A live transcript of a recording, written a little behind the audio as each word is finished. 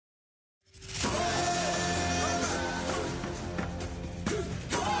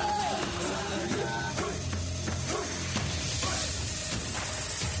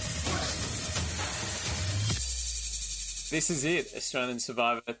This is it, Australian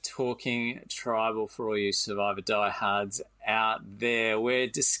Survivor talking tribal for all you Survivor diehards out there. We're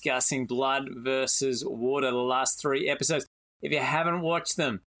discussing Blood versus Water, the last 3 episodes. If you haven't watched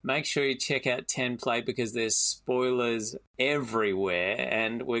them, make sure you check out 10 Play because there's spoilers everywhere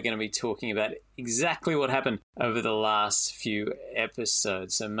and we're going to be talking about exactly what happened over the last few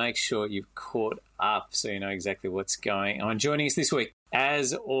episodes. So make sure you've caught up so you know exactly what's going on. Joining us this week,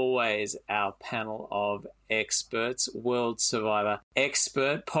 as always, our panel of experts, World Survivor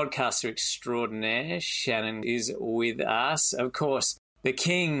expert, podcaster extraordinaire, Shannon is with us. Of course, the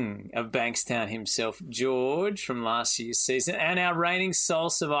king of Bankstown himself, George, from last year's season, and our reigning sole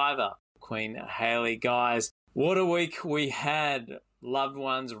survivor, Queen Hayley. Guys, what a week we had. Loved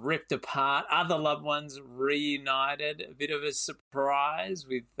ones ripped apart, other loved ones reunited. A bit of a surprise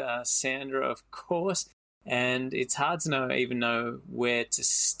with Sandra, of course. And it's hard to even know where to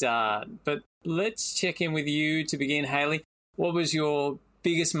start. But let's check in with you to begin, Hayley. What was your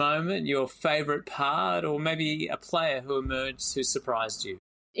biggest moment, your favourite part, or maybe a player who emerged who surprised you?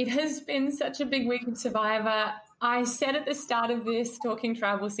 It has been such a big week of Survivor. I said at the start of this Talking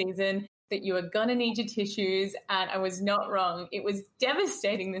Tribal season that you were going to need your tissues, and I was not wrong. It was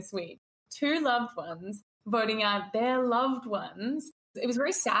devastating this week. 2 loved ones voting out their loved ones. It was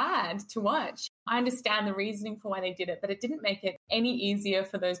very sad to watch. I understand the reasoning for why they did it, but it didn't make it any easier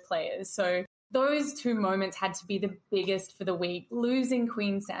for those players. So those 2 moments had to be the biggest for the week. Losing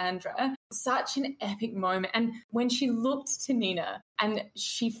Queen Sandra, such an epic moment. And when she looked to Nina and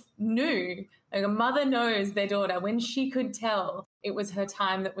she knew, like a mother knows their daughter, when she could tell it was her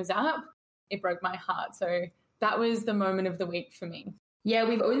time that was up, it broke my heart. So that was the moment of the week for me. Yeah,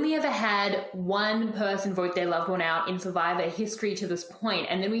 we've only ever had 1 person vote their loved one out in Survivor history to this point,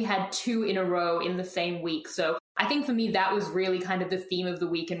 and then we had 2 in a row in the same week. So I think for me, that was really kind of the theme of the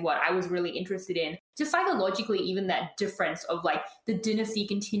week and what I was really interested in. Just psychologically, even that difference of like the dynasty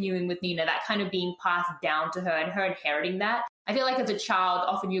continuing with Nina, that kind of being passed down to her and her inheriting that. I feel like as a child,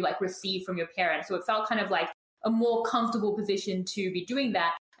 often you like receive from your parents. So it felt kind of like a more comfortable position to be doing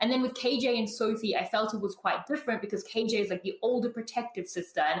that. And then with KJ and Sophie, I felt it was quite different because KJ is like the older protective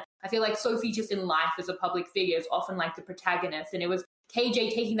sister. And I feel like Sophie just in life as a public figure is often like the protagonist. And it was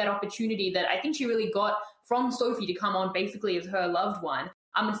KJ taking that opportunity that I think she really got from Sophie to come on basically as her loved one,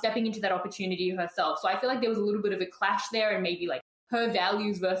 and stepping into that opportunity herself. So I feel like there was a little bit of a clash there and maybe like her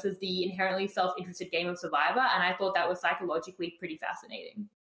values versus the inherently self-interested game of Survivor. And I thought that was psychologically pretty fascinating.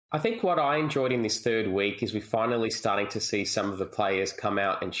 I think what I enjoyed in this 3rd week is we're finally starting to see some of the players come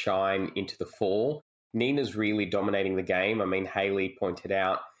out and shine into the fore. Nina's really dominating the game. I mean, Hayley pointed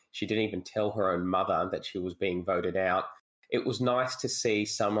out she didn't even tell her own mother that she was being voted out. It was nice to see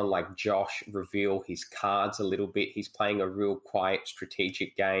someone like Josh reveal his cards a little bit. He's playing a real quiet,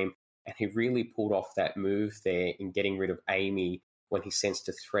 strategic game, and he really pulled off that move there in getting rid of Amy when he sensed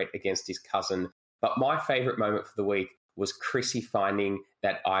a threat against his cousin. But my favourite moment for the week was Chrissy finding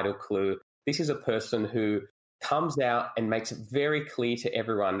that idol clue. This is a person who comes out and makes it very clear to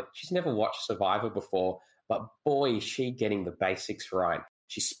everyone she's never watched Survivor before, but boy, is she getting the basics right.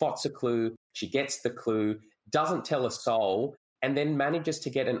 She spots a clue, she gets the clue, doesn't tell a soul, and then manages to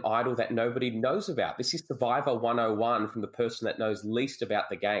get an idol that nobody knows about. This is Survivor 101 from the person that knows least about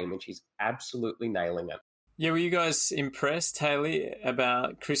the game, and she's absolutely nailing it. Yeah, were you guys impressed, Hayley,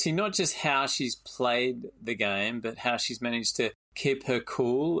 about Chrissy? Not just how she's played the game, but how she's managed to keep her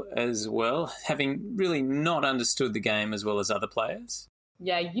cool as well, having really not understood the game as well as other players?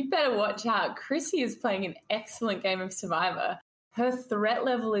 Yeah, you better watch out. Chrissy is playing an excellent game of Survivor. Her threat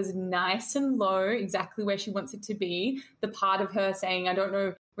level is nice and low, exactly where she wants it to be. The part of her saying, I don't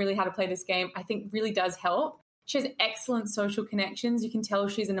know really how to play this game, I think really does help. She has excellent social connections. You can tell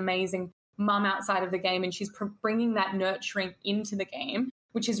she's an amazing mum outside of the game, and she's bringing that nurturing into the game,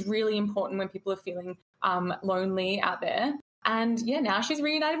 which is really important when people are feeling lonely out there. And yeah, now she's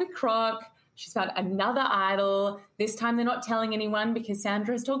reunited with Croc. She's found another idol. This time they're not telling anyone because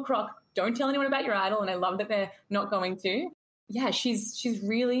Sandra has told Croc, don't tell anyone about your idol. And I love that they're not going to. Yeah, she's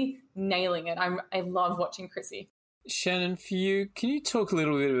really nailing it. I love watching Chrissy. Shannon, for you, can you talk a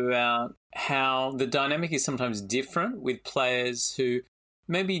little bit about how the dynamic is sometimes different with players who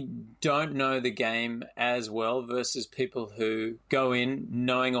maybe don't know the game as well versus people who go in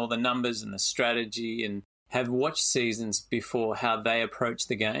knowing all the numbers and the strategy and have watched seasons before, how they approach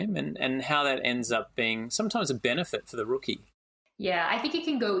the game and how that ends up being sometimes a benefit for the rookie? Yeah, I think it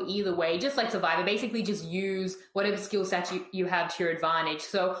can go either way, just like Survivor. Basically, just use whatever skill set you have to your advantage.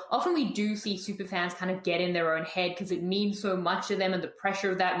 So often we do see superfans kind of get in their own head because it means so much to them, and the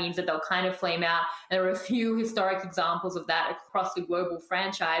pressure of that means that they'll kind of flame out. And there are a few historic examples of that across the global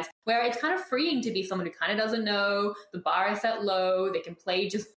franchise where it's kind of freeing to be someone who kind of doesn't know, the bar is set low, they can play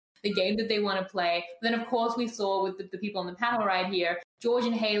just the game that they want to play. But then, of course, we saw with the people on the panel right here, George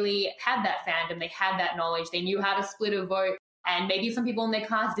and Haley had that fandom, they had that knowledge, they knew how to split a vote. And maybe some people in their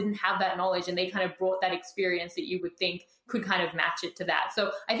cast didn't have that knowledge, and they kind of brought that experience that you would think could kind of match it to that.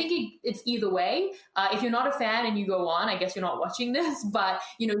 So I think it's either way. If you're not a fan and you go on, I guess you're not watching this, but,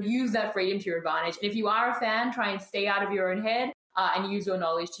 use that freedom to your advantage. And if you are a fan, try and stay out of your own head and use your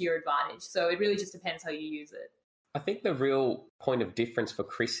knowledge to your advantage. So it really just depends how you use it. I think the real point of difference for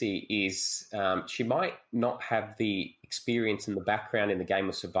Chrissy is she might not have the experience and the background in the game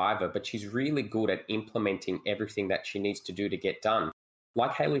of Survivor, but she's really good at implementing everything that she needs to do to get done.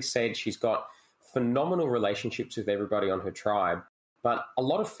 Like Haley said, she's got phenomenal relationships with everybody on her tribe, but a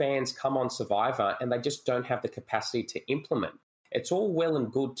lot of fans come on Survivor and they just don't have the capacity to implement. It's all well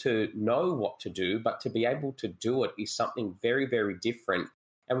and good to know what to do, but to be able to do it is something very, very different.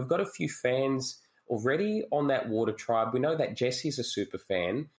 And we've got a few fans already on that water tribe. We know that Jesse's a super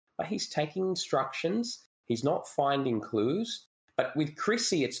fan, but he's taking instructions. He's not finding clues. But with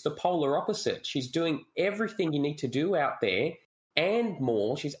Chrissy, it's the polar opposite. She's doing everything you need to do out there and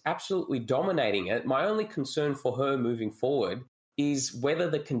more. She's absolutely dominating it. My only concern for her moving forward is whether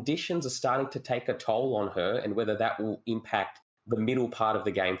the conditions are starting to take a toll on her and whether that will impact the middle part of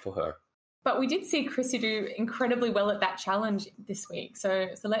the game for her. But we did see Chrissy do incredibly well at that challenge this week. So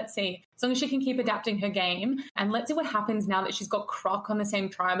let's see. As long as she can keep adapting her game, and let's see what happens now that she's got Croc on the same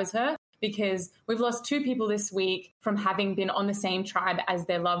tribe as her, because we've lost 2 people this week from having been on the same tribe as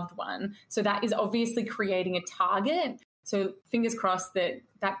their loved one. So that is obviously creating a target. So fingers crossed that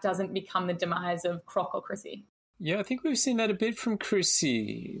doesn't become the demise of Croc or Chrissy. Yeah, I think we've seen that a bit from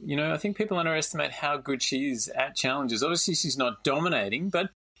Chrissy. I think people underestimate how good she is at challenges. Obviously, she's not dominating, but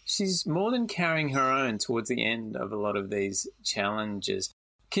she's more than carrying her own towards the end of a lot of these challenges.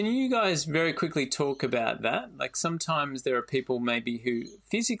 Can you guys very quickly talk about that? Like sometimes there are people maybe who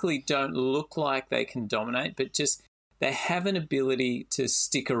physically don't look like they can dominate, but just they have an ability to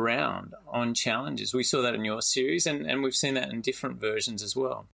stick around on challenges. We saw that in your series, and we've seen that in different versions as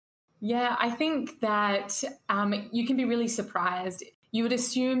well. Yeah, I think that you can be really surprised. You would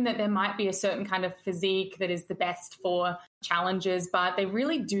assume that there might be a certain kind of physique that is the best for challenges, but they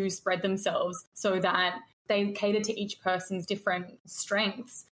really do spread themselves so that they cater to each person's different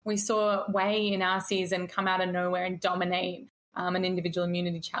strengths. We saw Wei in our season come out of nowhere and dominate an individual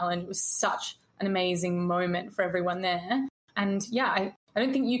immunity challenge. It was such an amazing moment for everyone there. And yeah, I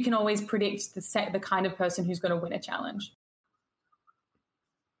don't think you can always predict the kind of person who's going to win a challenge.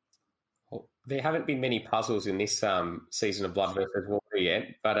 There haven't been many puzzles in this season of Blood vs. Water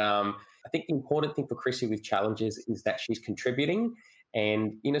yet, but I think the important thing for Chrissy with challenges is that she's contributing.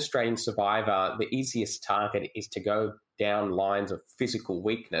 And in Australian Survivor, the easiest target is to go down lines of physical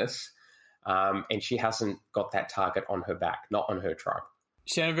weakness, and she hasn't got that target on her back, not on her tribe.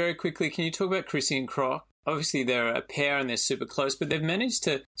 Shannon, very quickly, can you talk about Chrissy and Croc? Obviously, they're a pair and they're super close, but they've managed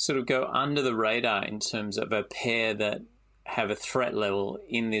to sort of go under the radar in terms of a pair that have a threat level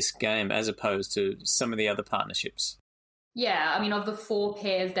in this game as opposed to some of the other partnerships. Yeah, I mean, of the 4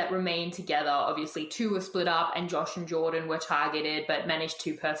 pairs that remain together, obviously 2 were split up and Josh and Jordan were targeted but managed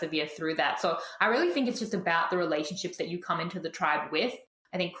to persevere through that. So I really think it's just about the relationships that you come into the tribe with.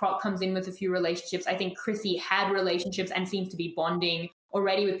 I think Croc comes in with a few relationships. I think Chrissy had relationships and seems to be bonding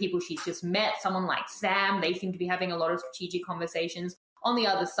already with people she's just met. Someone like Sam, they seem to be having a lot of strategic conversations. On the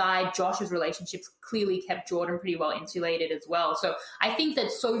other side, Josh's relationships clearly kept Jordan pretty well insulated as well. So I think that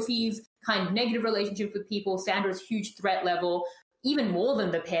Sophie's kind of negative relationship with people, Sandra's huge threat level, even more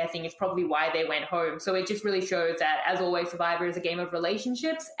than the pair thing is probably why they went home. So it just really shows that, as always, Survivor is a game of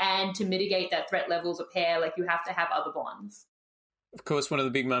relationships, and to mitigate that threat level as a pair, like, you have to have other bonds. Of course, one of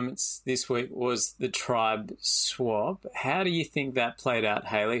the big moments this week was the tribe swap. How do you think that played out,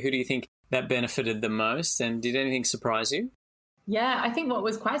 Haley? Who do you think that benefited the most, and did anything surprise you? Yeah, I think what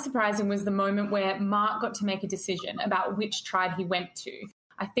was quite surprising was the moment where Mark got to make a decision about which tribe he went to.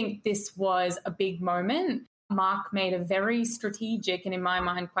 I think this was a big moment. Mark made a very strategic and, in my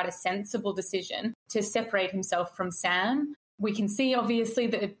mind, quite a sensible decision to separate himself from Sam. We can see, obviously,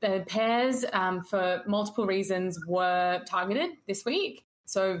 that the pairs, for multiple reasons, were targeted this week.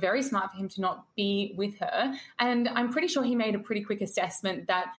 So very smart for him to not be with her. And I'm pretty sure he made a pretty quick assessment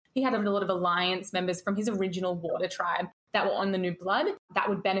that he had a lot of alliance members from his original water tribe that were on the new blood. That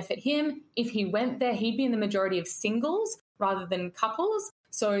would benefit him. If he went there, he'd be in the majority of singles rather than couples.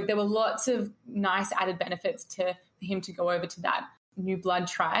 So there were lots of nice added benefits for him to go over to that new blood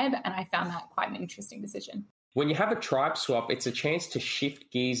tribe, and I found that quite an interesting decision. When you have a tribe swap, it's a chance to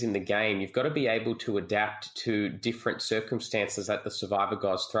shift gears in the game. You've got to be able to adapt to different circumstances that the Survivor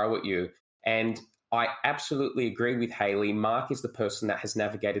gods throw at you. And I absolutely agree with Hayley. Mark is the person that has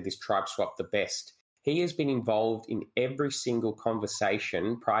navigated this tribe swap the best. He has been involved in every single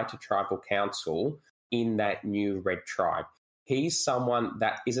conversation prior to Tribal Council in that new red tribe. He's someone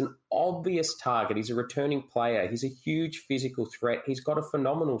that is an obvious target. He's a returning player. He's a huge physical threat. He's got a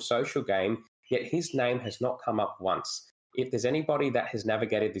phenomenal social game, yet his name has not come up once. If there's anybody that has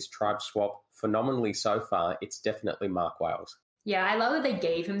navigated this tribe swap phenomenally so far, it's definitely Mark Wales. Yeah, I love that they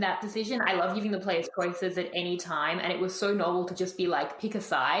gave him that decision. I love giving the players choices at any time, and it was so novel to just be like, pick a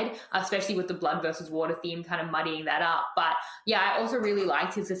side, especially with the blood versus water theme kind of muddying that up. But yeah, I also really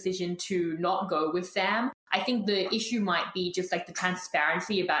liked his decision to not go with Sam. I think the issue might be just like the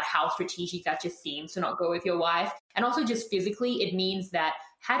transparency about how strategic that just seems to not go with your wife. And also just physically, it means that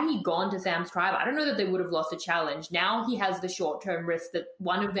had he gone to Sam's tribe, I don't know that they would have lost a challenge. Now he has the short-term risk that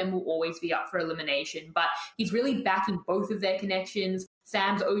one of them will always be up for elimination, but he's really backing both of their connections,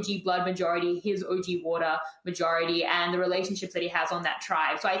 Sam's OG blood majority, his OG water majority, and the relationships that he has on that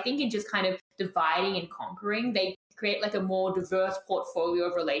tribe. So I think in just kind of dividing and conquering, they create like a more diverse portfolio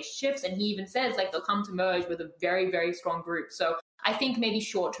of relationships. And he even says like they'll come to merge with a very, very strong group. So I think maybe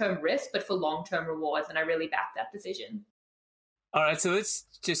short-term risk, but for long-term rewards. And I really back that decision. All right, so let's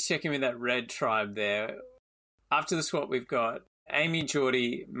just check in with that red tribe there. After the swap, we've got Amy,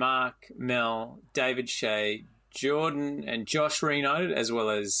 Geordie, Mark, Mel, David, Shay, Jordan and Josh reunited, as well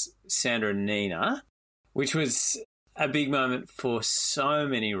as Sandra and Nina, which was a big moment for so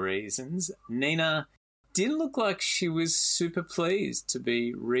many reasons. Nina didn't look like she was super pleased to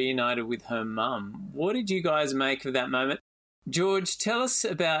be reunited with her mum. What did you guys make of that moment? George, tell us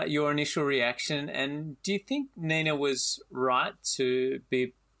about your initial reaction, and do you think Nina was right to be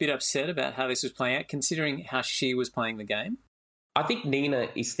a bit upset about how this was playing out, considering how she was playing the game? I think Nina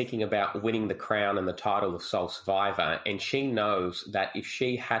is thinking about winning the crown and the title of Sole Survivor, and she knows that if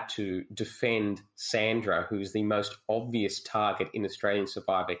she had to defend Sandra, who's the most obvious target in Australian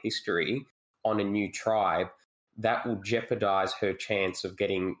Survivor history, on a new tribe, that will jeopardise her chance of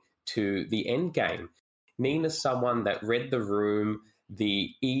getting to the end game. Nina's someone that read the room, the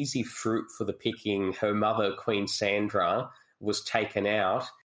easy fruit for the picking. Her mother, Queen Sandra, was taken out,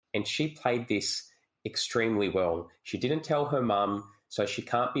 and she played this extremely well. She didn't tell her mum, so she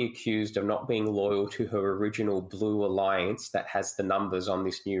can't be accused of not being loyal to her original Blue Alliance that has the numbers on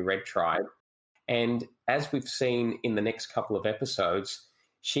this new red tribe. And as we've seen in the next couple of episodes,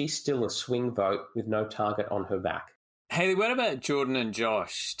 she's still a swing vote with no target on her back. Hayley, what about Jordan and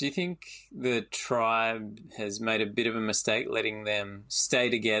Josh? Do you think the tribe has made a bit of a mistake letting them stay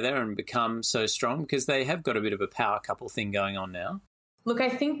together and become so strong? Because they have got a bit of a power couple thing going on now. Look, I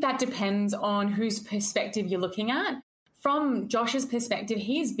think that depends on whose perspective you're looking at. From Josh's perspective,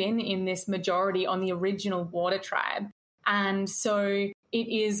 he's been in this majority on the original water tribe. And so it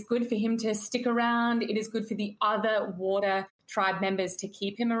is good for him to stick around. It is good for the other water tribe members to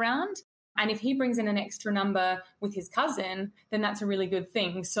keep him around. And if he brings in an extra number with his cousin, then that's a really good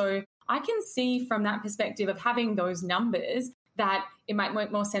thing. So I can see from that perspective of having those numbers that it might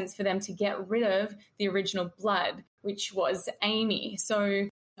make more sense for them to get rid of the original blood, which was Amy. So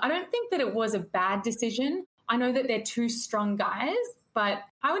I don't think that it was a bad decision. I know that they're two strong guys, but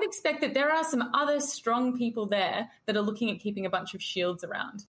I would expect that there are some other strong people there that are looking at keeping a bunch of shields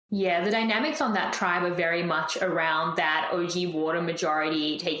around. Yeah, the dynamics on that tribe are very much around that OG water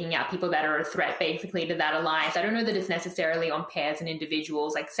majority, taking out people that are a threat basically to that alliance. I don't know that it's necessarily on pairs and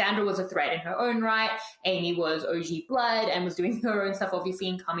individuals. Like Sandra was a threat in her own right. Amy was OG blood and was doing her own stuff, obviously,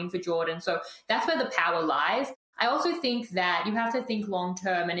 and coming for Jordan. So that's where the power lies. I also think that you have to think long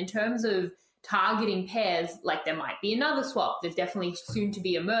term, and in terms of targeting pairs, like there might be another swap. There's definitely soon to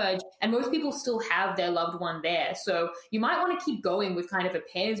be a merge, and most people still have their loved one there. So you might want to keep going with kind of a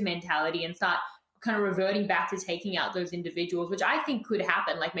pairs mentality and start kind of reverting back to taking out those individuals, which I think could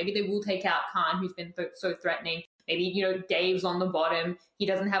happen. Like maybe they will take out Khan, who's been so threatening. Maybe, Dave's on the bottom. He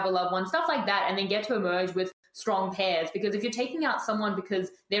doesn't have a loved one, stuff like that, and then get to emerge with strong pairs. Because if you're taking out someone because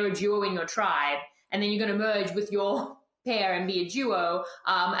they're a duo in your tribe, and then you're going to merge with your pair and be a duo,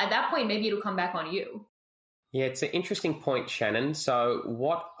 at that point, maybe it'll come back on you. Yeah, it's an interesting point, Shannon. So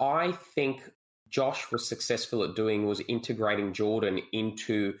what I think Josh was successful at doing was integrating Jordan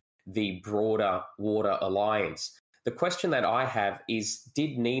into the broader water alliance. The question that I have is,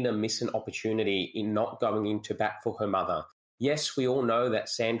 did Nina miss an opportunity in not going into bat for her mother? Yes, we all know that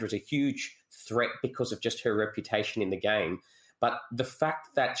Sandra's a huge threat because of just her reputation in the game. But the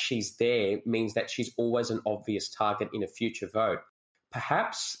fact that she's there means that she's always an obvious target in a future vote.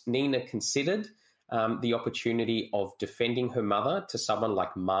 Perhaps Nina considered the opportunity of defending her mother to someone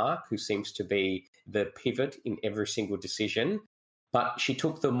like Mark, who seems to be the pivot in every single decision. But she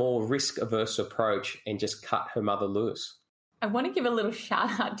took the more risk-averse approach and just cut her mother loose. I want to give a little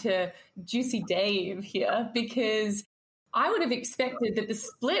shout out to Juicy Dave here, because I would have expected that the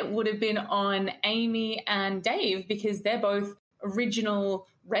split would have been on Amy and Dave because they're both original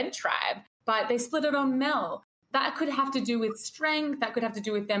Red Tribe, but they split it on Mel. That could have to do with strength. That could have to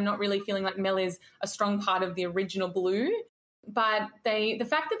do with them not really feeling like Mel is a strong part of the original Blue. But the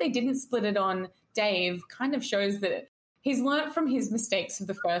fact that they didn't split it on Dave kind of shows that he's learnt from his mistakes of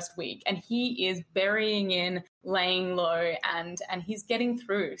the first week, and he is burying in, laying low, and he's getting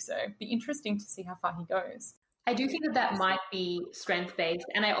through. So it'd be interesting to see how far he goes. I do think that might be strength-based,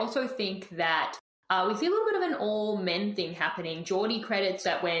 and I also think that we see a little bit of an all-men thing happening. Geordie credits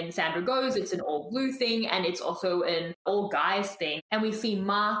that when Sandra goes, it's an all-blue thing, and it's also an all-guys thing. And we see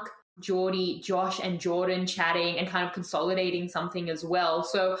Mark, Geordie, Josh, and Jordan chatting and kind of consolidating something as well.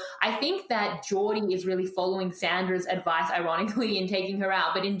 So I think that Geordie is really following Sandra's advice, ironically, in taking her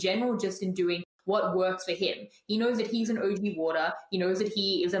out, but in general, just in doing what works for him. He knows that he's an OG Water. He knows that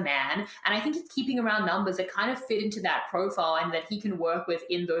he is a man. And I think it's keeping around numbers that kind of fit into that profile and that he can work with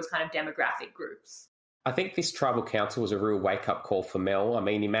in those kind of demographic groups. I think this tribal council was a real wake-up call for Mel. I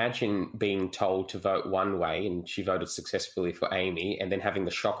mean, imagine being told to vote one way and she voted successfully for Amy, and then having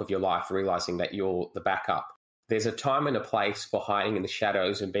the shock of your life realising that you're the backup. There's a time and a place for hiding in the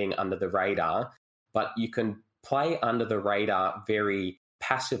shadows and being under the radar, but you can play under the radar very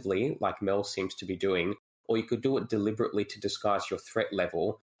passively, like Mel seems to be doing, or you could do it deliberately to disguise your threat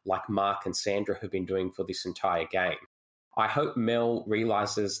level, like Mark and Sandra have been doing for this entire game. I hope Mel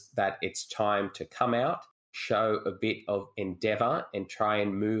realises that it's time to come out, show a bit of endeavour, and try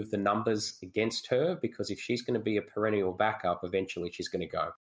and move the numbers against her, because if she's going to be a perennial backup, eventually she's going to go.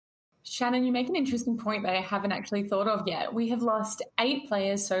 Shannon, you make an interesting point that I haven't actually thought of yet. We have lost 8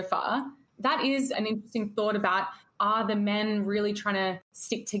 players so far. That is an interesting thought about, are the men really trying to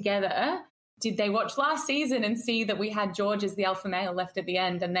stick together? Did they watch last season and see that we had George as the alpha male left at the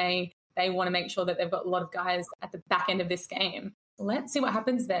end, and they want to make sure that they've got a lot of guys at the back end of this game? Let's see what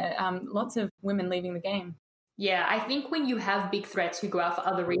happens there. Lots of women leaving the game. Yeah, I think when you have big threats who go out for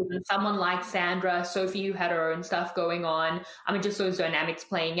other reasons, someone like Sandra, Sophie, who had her own stuff going on, just those dynamics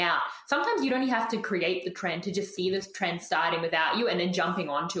playing out, sometimes you don't even have to create the trend to just see this trend starting without you and then jumping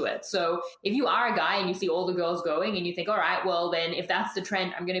onto it. So if you are a guy and you see all the girls going and you think, all right, well, then if that's the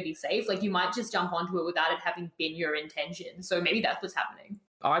trend, I'm going to be safe, like you might just jump onto it without it having been your intention. So maybe that's what's happening.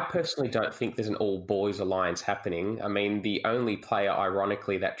 I personally don't think there's an all-boys alliance happening. I mean, the only player,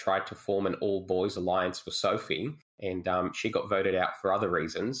 ironically, that tried to form an all-boys alliance was Sophie, and she got voted out for other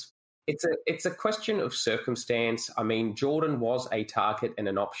reasons. It's a question of circumstance. I mean, Jordan was a target and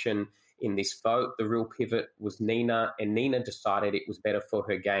an option in this vote. The real pivot was Nina, and Nina decided it was better for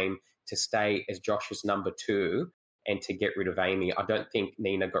her game to stay as Josh's number 2 and to get rid of Amy. I don't think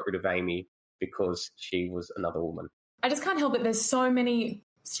Nina got rid of Amy because she was another woman. I just can't help it. There's so many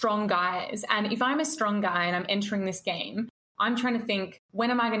strong guys. And if I'm a strong guy and I'm entering this game, I'm trying to think, when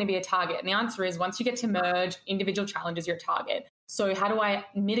am I going to be a target? And the answer is, once you get to merge, individual challenges, you're a target. So how do I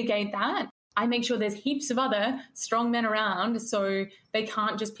mitigate that? I make sure there's heaps of other strong men around so they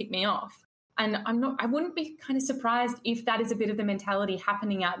can't just pick me off. And I wouldn't be kind of surprised if that is a bit of the mentality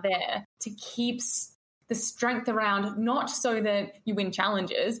happening out there to keep the strength around, not so that you win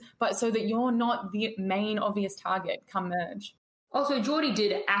challenges, but so that you're not the main obvious target come merge. Also, Geordie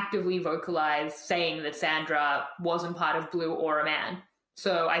did actively vocalize saying that Sandra wasn't part of Blue or a man.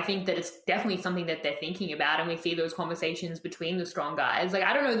 So I think that it's definitely something that they're thinking about, and we see those conversations between the strong guys. Like,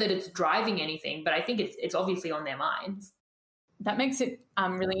 I don't know that it's driving anything, but I think it's obviously on their minds. That makes it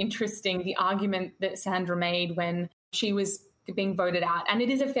really interesting, the argument that Sandra made when she was being voted out. And it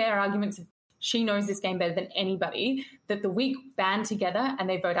is a fair argument. She knows this game better than anybody, that the weak band together and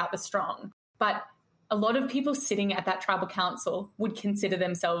they vote out the strong. But a lot of people sitting at that tribal council would consider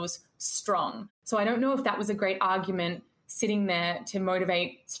themselves strong. So I don't know if that was a great argument sitting there to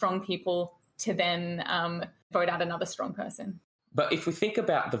motivate strong people to then vote out another strong person. But if we think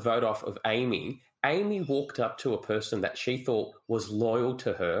about the vote off of Amy, Amy walked up to a person that she thought was loyal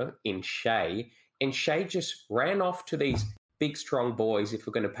to her in Shay, and Shay just ran off to these big, strong boys, if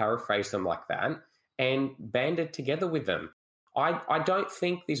we're going to paraphrase them like that, and banded together with them. I don't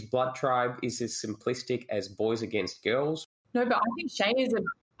think this blood tribe is as simplistic as boys against girls. No, but I think Shay is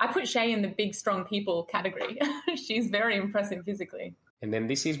I put Shay in the big, strong people category. She's very impressive physically. And then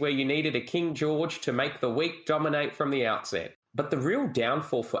this is where you needed a King George to make the week dominate from the outset. But the real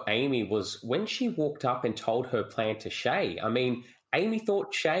downfall for Amy was when she walked up and told her plan to Shay. I mean, Amy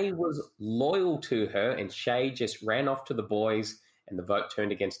thought Shay was loyal to her, and Shay just ran off to the boys, and the vote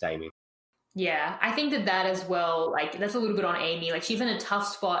turned against Amy. Yeah, I think that as well, like, that's a little bit on Amy. Like, she's in a tough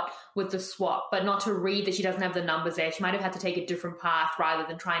spot with the swap, but not to read that she doesn't have the numbers there. She might have had to take a different path rather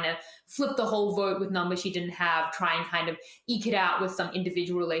than trying to flip the whole vote with numbers she didn't have, try and kind of eke it out with some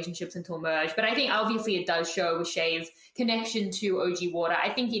individual relationships until merge. But I think obviously it does show with Shay's connection to OG Water. I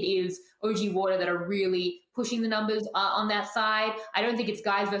think it is OG Water that are really pushing the numbers on that side. I don't think it's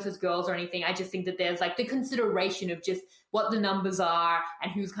guys versus girls or anything. I just think that there's like the consideration of just what the numbers are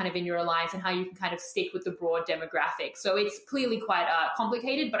and who's kind of in your alliance and how you can kind of stick with the broad demographic. So it's clearly quite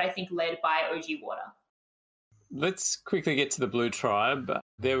complicated, but I think led by OG Water. Let's quickly get to the Blue Tribe.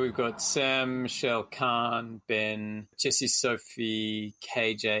 There we've got Sam, Michelle, Khan, Ben, Jessie, Sophie,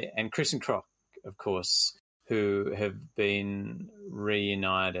 KJ, and Chris and Croc, of course, who have been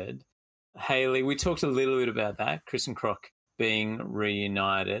reunited. Hayley, we talked a little bit about that, Chris and Croc being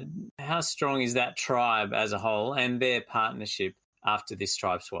reunited. How strong is that tribe as a whole and their partnership after this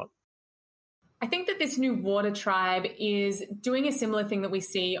tribe swap? I think that this new Water tribe is doing a similar thing that we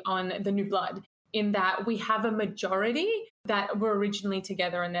see on the New Blood, in that we have a majority that were originally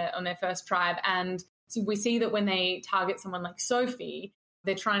together on their first tribe. And so we see that when they target someone like Sophie,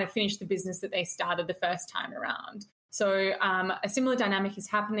 they're trying to finish the business that they started the first time around. So a similar dynamic is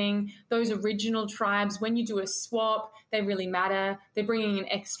happening. Those original tribes, when you do a swap, they really matter. They're bringing in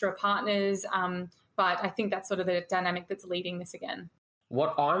extra partners. But I think that's sort of the dynamic that's leading this again.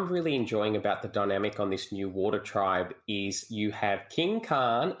 What I'm really enjoying about the dynamic on this new Water tribe is you have King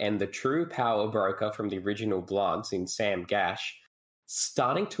Khan and the true power broker from the original Bloods in Sam Gash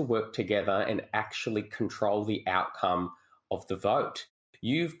starting to work together and actually control the outcome of the vote.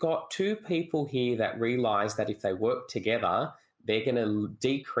 You've got two people here that realize that if they work together, they're going to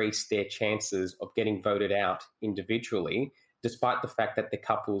decrease their chances of getting voted out individually, despite the fact that the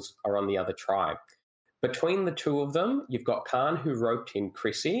couples are on the other tribe. Between the two of them, you've got Khan who roped in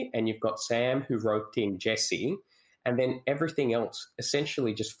Chrissy, and you've got Sam who roped in Jessie, and then everything else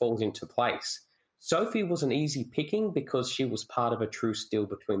essentially just falls into place. Sophie was an easy picking because she was part of a truce deal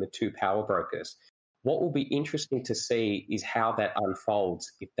between the two power brokers. What will be interesting to see is how that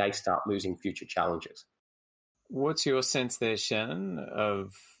unfolds if they start losing future challenges. What's your sense there, Shannon,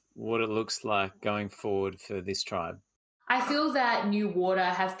 of what it looks like going forward for this tribe? I feel that New Water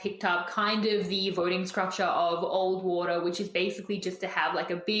have picked up kind of the voting structure of Old Water, which is basically just to have like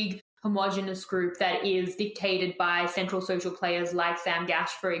a big homogenous group that is dictated by central social players like Sam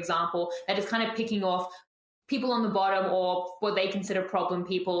Gash, for example, that is kind of picking off people on the bottom or what they consider problem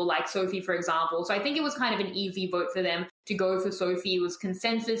people like Sophie, for example. So I think it was kind of an easy vote for them to go for Sophie. It was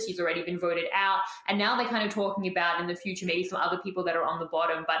consensus. She's already been voted out. And now they're kind of talking about in the future maybe some other people that are on the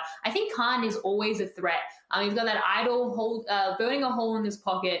bottom. But I think Khan is always a threat. He's got that idol hole, burning a hole in his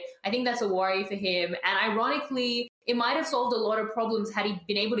pocket. I think that's a worry for him. And ironically, it might have solved a lot of problems had he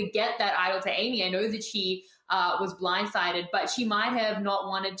been able to get that idol to Amy. I know that she was blindsided, but she might have not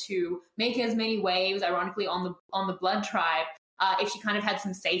wanted to make as many waves, ironically, on the Blood tribe, if she kind of had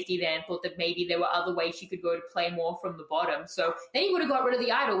some safety there and thought that maybe there were other ways she could go to play more from the bottom. So then he would have got rid of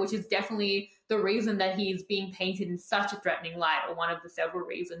the idol, which is definitely the reason that he's being painted in such a threatening light, or one of the several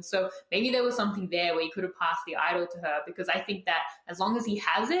reasons. So maybe there was something there where he could have passed the idol to her, because I think that as long as he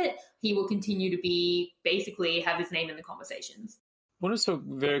has it, he will continue to be basically have his name in the conversations. I want to talk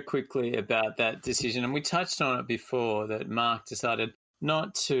very quickly about that decision, and we touched on it before, that Mark decided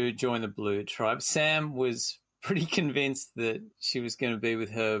not to join the Blue tribe. Sam was pretty convinced that she was going to be with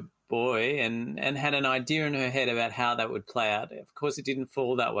her boy and had an idea in her head about how that would play out. Of course, it didn't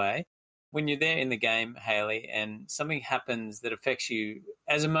fall that way. When you're there in the game, Hayley, and something happens that affects you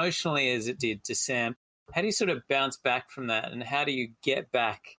as emotionally as it did to Sam, how do you sort of bounce back from that, and how do you get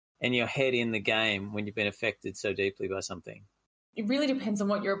back and your head in the game when you've been affected so deeply by something? It really depends on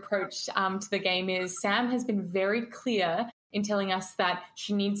what your approach to the game is. Sam has been very clear in telling us that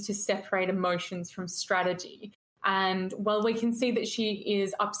she needs to separate emotions from strategy. And while we can see that she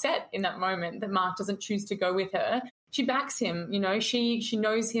is upset in that moment that Mark doesn't choose to go with her, she backs him. You know, she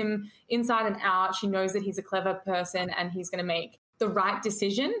knows him inside and out. She knows that he's a clever person and he's going to make the right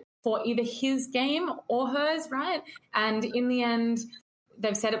decision for either his game or hers, right? And in the end,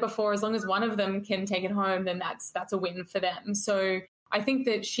 they've said it before, as long as one of them can take it home, then that's a win for them. So I think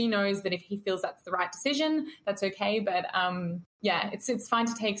that she knows that if he feels that's the right decision, that's okay. But yeah, it's fine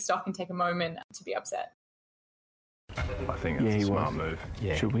to take stock and take a moment to be upset. I think that's a smart move.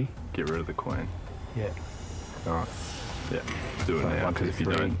 Yeah. Should we? Get rid of the queen. Yeah. All right. Yeah. Do it now, because if you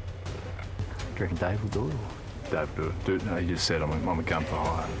don't... Do you reckon Dave will do it? Or? Dave will do it. No, he just said I'm a gun for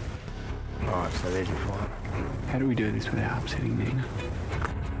hire. All right, so there's your fight. How do we do this without upsetting Nina?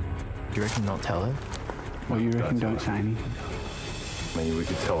 Do you reckon not tell her? Well, you reckon don't say anything? I mean, we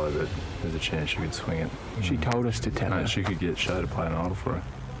could tell her that there's a chance she could swing it. She told us to tell her. She could get Shay to play an idol for her.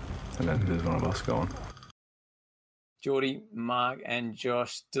 And then there's one of us gone. Geordie, Mark and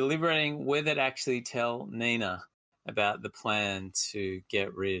Josh deliberating whether to actually tell Nina about the plan to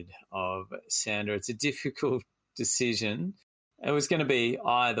get rid of Sandra. It's a difficult decision. It was going to be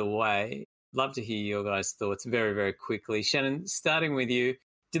either way. Love to hear your guys' thoughts very, very quickly. Shannon, starting with you,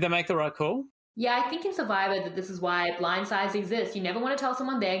 did they make the right call? Yeah, I think in Survivor that this is why blind sides exist. You never want to tell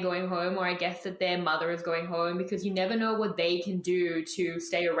someone they're going home, or I guess that their mother is going home, because you never know what they can do to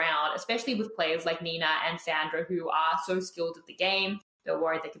stay around, especially with players like Nina and Sandra who are so skilled at the game. They're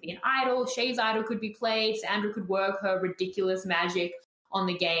worried there could be an idol. Shay's idol could be played. Sandra could work her ridiculous magic on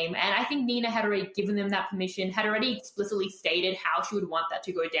the game. And I think Nina had already given them that permission, had already explicitly stated how she would want that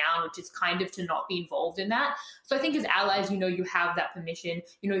to go down, which is kind of to not be involved in that. So I think as allies, you have that permission.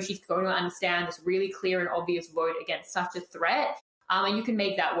 She's going to understand this really clear and obvious vote against such a threat. And you can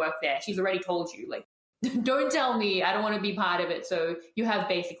make that work there. She's already told you, don't tell me, I don't want to be part of it. So you have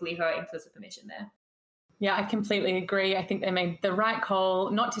basically her implicit permission there. Yeah, I completely agree. I think they made the right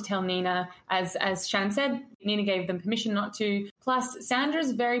call not to tell Nina. As Shan said, Nina gave them permission not to. Plus,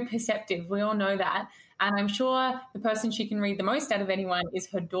 Sandra's very perceptive. We all know that. And I'm sure the person she can read the most out of anyone is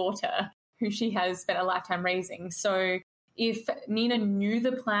her daughter, who she has spent a lifetime raising. So if Nina knew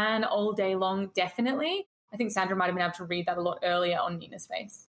the plan all day long, definitely, I think Sandra might have been able to read that a lot earlier on Nina's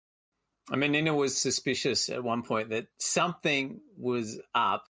face. I mean, Nina was suspicious at one point that something was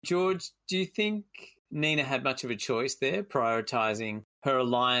up. George, do you think Nina had much of a choice there, prioritising her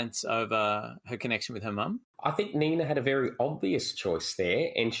alliance over her connection with her mum? I think Nina had a very obvious choice there,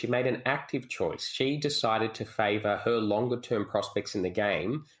 and she made an active choice. She decided to favour her longer-term prospects in the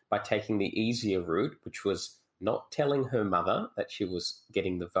game by taking the easier route, which was not telling her mother that she was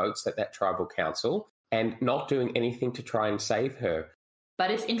getting the votes at that tribal council and not doing anything to try and save her.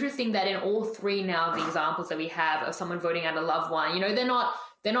 But it's interesting that in all three now of the examples that we have of someone voting out a loved one,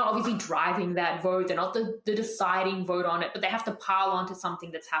 they're not obviously driving that vote. They're not the deciding vote on it, but they have to pile onto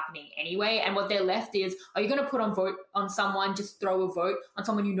something that's happening anyway. And what they're left is, are you going to put on vote on someone, just throw a vote on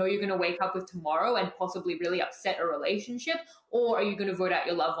someone you're going to wake up with tomorrow and possibly really upset a relationship? Or are you going to vote out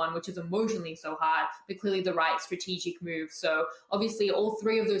your loved one, which is emotionally so hard, but clearly the right strategic move? So obviously all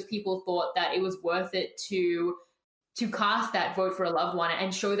three of those people thought that it was worth it to cast that vote for a loved one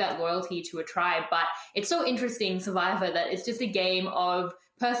and show that loyalty to a tribe. But it's so interesting, Survivor, that it's just a game of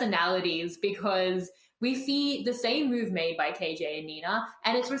personalities, because we see the same move made by KJ and Nina,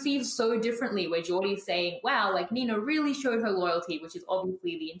 and it's received so differently, where Geordie's saying, wow, Nina really showed her loyalty, which is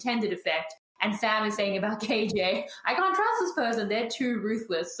obviously the intended effect. And Sam is saying about KJ, I can't trust this person, they're too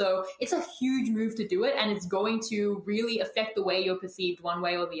ruthless. So it's a huge move to do it, and it's going to really affect the way you're perceived one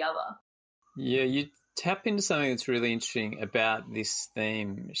way or the other. Yeah, you tap into something that's really interesting about this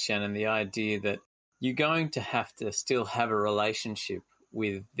theme, Shannon, the idea that you're going to have to still have a relationship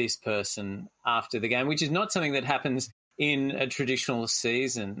with this person after the game, which is not something that happens in a traditional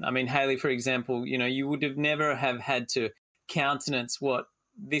season. I mean, Hayley, for example, you would have never have had to countenance what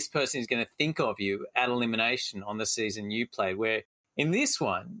this person is going to think of you at elimination on the season you played, where in this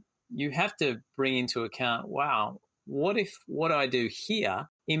one, you have to bring into account, wow, what if what I do here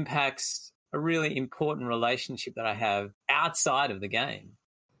impacts a really important relationship that I have outside of the game?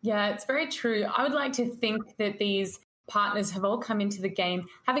 Yeah, it's very true. I would like to think that these partners have all come into the game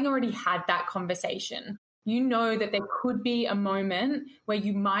having already had that conversation. You know that there could be a moment where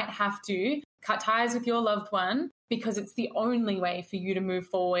you might have to cut ties with your loved one because it's the only way for you to move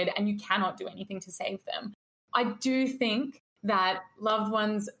forward and you cannot do anything to save them. I do think that loved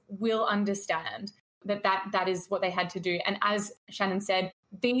ones will understand that is what they had to do. And as Shannon said,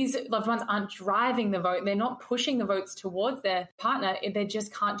 these loved ones aren't driving the vote. They're not pushing the votes towards their partner. They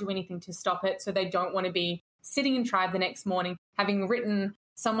just can't do anything to stop it. So they don't want to be sitting in tribe the next morning, having written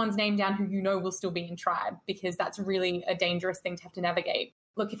someone's name down who will still be in tribe, because that's really a dangerous thing to have to navigate.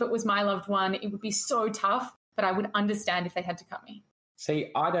 Look, if it was my loved one, it would be so tough, but I would understand if they had to cut me. See,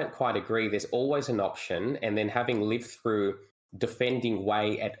 I don't quite agree. There's always an option. And then having lived through defending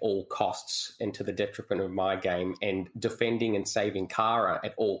Wei at all costs and to the detriment of my game, and defending and saving Kara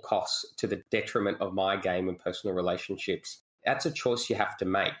at all costs to the detriment of my game and personal relationships, that's a choice you have to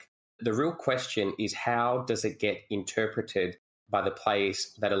make. The real question is, how does it get interpreted by the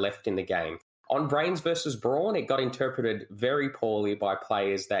players that are left in the game? On Brains versus Brawn, it got interpreted very poorly by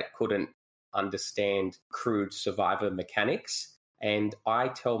players that couldn't understand crude Survivor mechanics. And I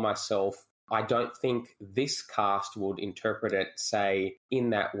tell myself, I don't think this cast would interpret it, say, in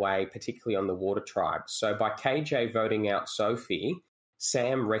that way, particularly on the Water Tribe. So by KJ voting out Sophie,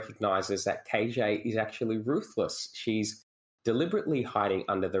 Sam recognises that KJ is actually ruthless. She's deliberately hiding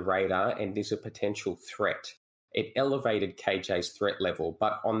under the radar and is a potential threat. It elevated KJ's threat level.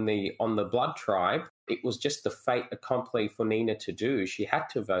 But on the Blood Tribe, it was just the fait accompli for Nina to do. She had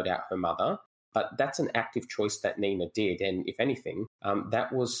to vote out her mother, but that's an active choice that Nina did. And if anything,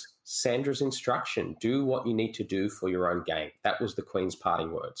 that was Sandra's instruction. Do what you need to do for your own game. That was the Queen's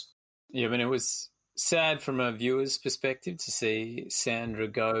parting words. Yeah, I mean, it was sad from a viewer's perspective to see Sandra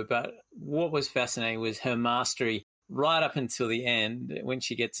go, but what was fascinating was her mastery right up until the end. When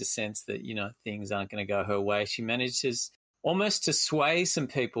she gets a sense that, things aren't going to go her way, she manages almost to sway some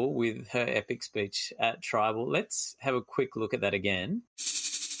people with her epic speech at Tribal. Let's have a quick look at that again.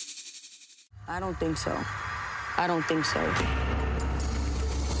 I don't think so.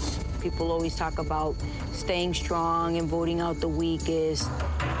 People always talk about staying strong and voting out the weakest.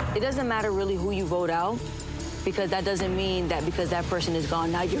 It doesn't matter really who you vote out, because that doesn't mean that because that person is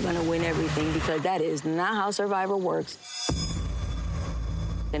gone, now you're gonna win everything, because that is not how Survivor works.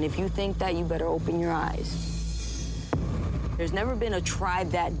 And if you think that, you better open your eyes. There's never been a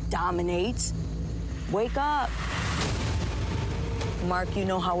tribe that dominates. Wake up. Mark, you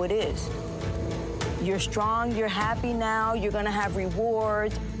know how it is. You're strong, you're happy now, you're gonna have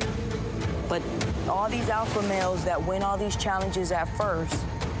rewards. But all these alpha males that win all these challenges at first,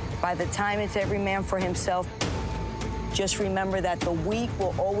 by the time it's every man for himself, just remember that the weak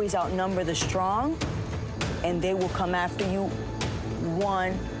will always outnumber the strong, and they will come after you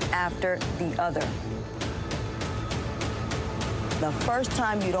one after the other. The first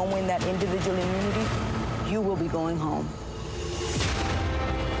time you don't win that individual immunity, you will be going home.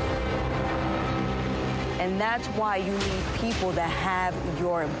 And that's why you need people that have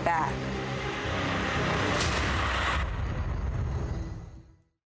your back.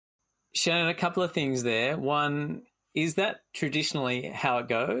 Shannon, a couple of things there. One, is that traditionally how it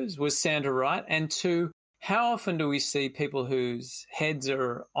goes? Was Sandra right? And two, how often do we see people whose heads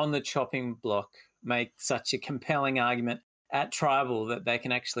are on the chopping block make such a compelling argument at Tribal that they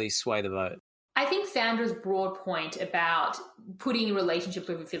can actually sway the vote? I think Sandra's broad point about putting relationships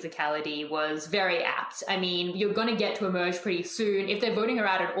with physicality was very apt. I mean, you're going to get to emerge pretty soon. If they're voting her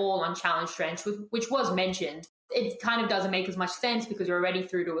out at all on Challenge Trench, which was mentioned, it kind of doesn't make as much sense because you're already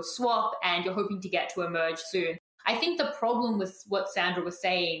through to a swap and you're hoping to get to emerge soon. I think the problem with what Sandra was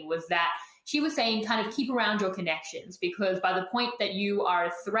saying was that she was saying kind of keep around your connections, because by the point that you are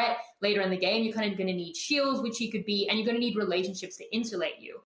a threat later in the game, you're kind of going to need shields, which she could be, and you're going to need relationships to insulate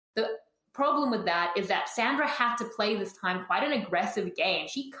you. The problem with that is that Sandra had to play this time quite an aggressive game.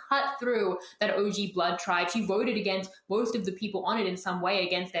 She cut through that OG Blood Tribe. She voted against most of the people on it in some way,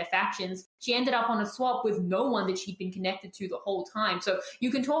 against their factions. She ended up on a swap with no one that she'd been connected to the whole time. So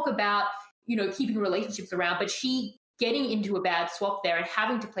you can talk about, keeping relationships around, but she getting into a bad swap there and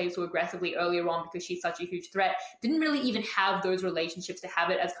having to play so aggressively earlier on because she's such a huge threat, didn't really even have those relationships to have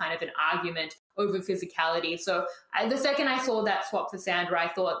it as kind of an argument over physicality. So the second I saw that swap for Sandra, I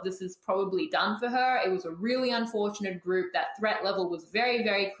thought this is probably done for her. It was a really unfortunate group. That threat level was very,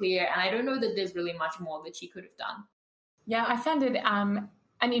 very clear. And I don't know that there's really much more that she could have done. Yeah, I found it an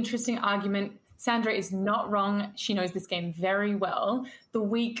interesting argument. Sandra is not wrong. She knows this game very well. The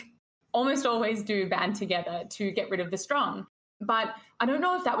weak almost always do band together to get rid of the strong. But I don't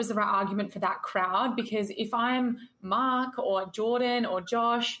know if that was the right argument for that crowd, because if I'm Mark or Jordan or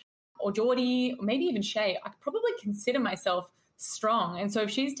Josh or Geordie, or maybe even Shay, I could probably consider myself strong. And so if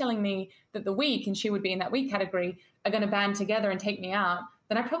she's telling me that the weak, and she would be in that weak category, are going to band together and take me out,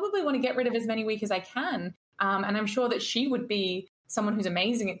 then I probably want to get rid of as many weak as I can. And I'm sure that she would be someone who's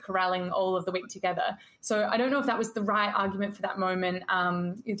amazing at corralling all of the weak together. So I don't know if that was the right argument for that moment.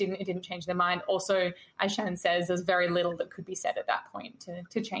 It didn't change their mind. Also, as Shannon says, there's very little that could be said at that point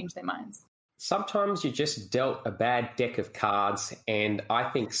to change their minds. Sometimes you just dealt a bad deck of cards, and I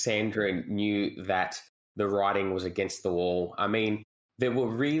think Sandra knew that the writing was against the wall. I mean, there were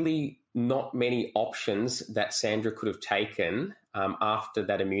really not many options that Sandra could have taken after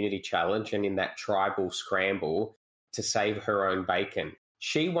that immunity challenge and in that tribal scramble to save her own bacon.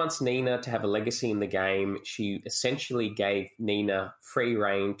 She wants Nina to have a legacy in the game. She essentially gave Nina free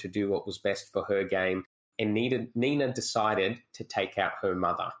rein to do what was best for her game, and Nina decided to take out her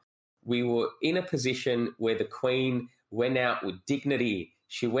mother. We were in a position where the Queen went out with dignity.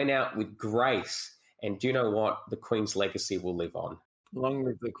 She went out with grace. And do you know what? The Queen's legacy will live on. Long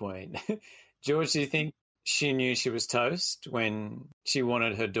live the Queen. George, do you think she knew she was toast when she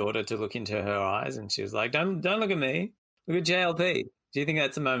wanted her daughter to look into her eyes and she was like, don't look at me, look at JLP? Do you think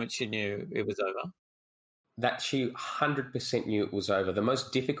that's the moment she knew it was over? That she 100% knew it was over. The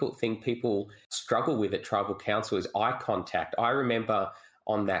most difficult thing people struggle with at Tribal Council is eye contact. I remember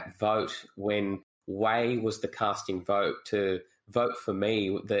on that vote when Wei was the casting vote to vote for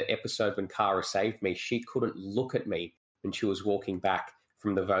me, the episode when Kara saved me, she couldn't look at me when she was walking back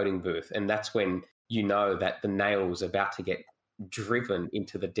from the voting booth. And that's when you know that the nail was about to get driven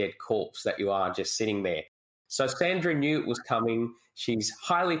into the dead corpse that you are just sitting there. So Sandra knew it was coming. She's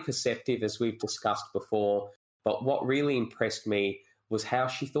highly perceptive, as we've discussed before. But what really impressed me was how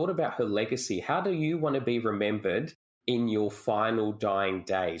she thought about her legacy. How do you want to be remembered in your final dying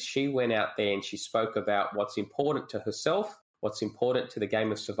days? She went out there and she spoke about what's important to herself, what's important to the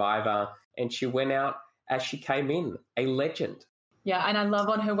game of Survivor, and she went out as she came in, a legend. Yeah, and I love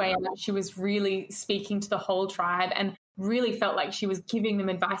on her way out, she was really speaking to the whole tribe and really felt like she was giving them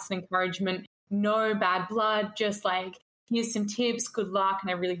advice and encouragement. No bad blood, just like, here's some tips, good luck,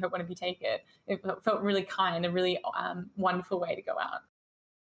 and I really hope one of you take it. It felt really kind, a really wonderful way to go out.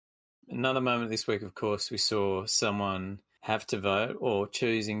 Another moment this week, of course, we saw someone have to vote or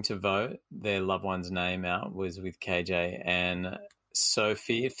choosing to vote their loved one's name out was with KJ and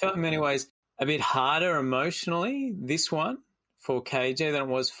Sophie. It felt in many ways a bit harder emotionally, this one, for KJ than it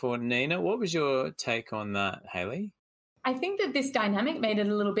was for Nina. What was your take on that, Hayley? I think that this dynamic made it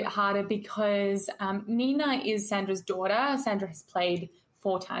a little bit harder because Nina is Sandra's daughter. Sandra has played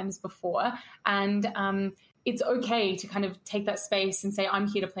 4 times before, and it's okay to kind of take that space and say, I'm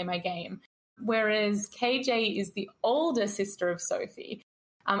here to play my game. Whereas KJ is the older sister of Sophie.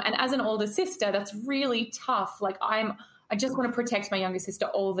 And as an older sister, that's really tough. Like, I just want to protect my younger sister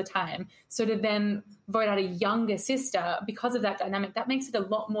all the time. So to then vote out a younger sister, because of that dynamic, that makes it a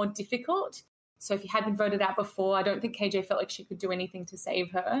lot more difficult. So if you had been voted out before, I don't think KJ felt like she could do anything to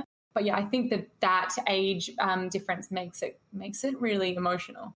save her. But yeah, I think that age difference makes it really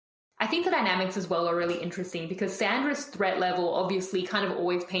emotional. I think the dynamics as well are really interesting because Sandra's threat level obviously kind of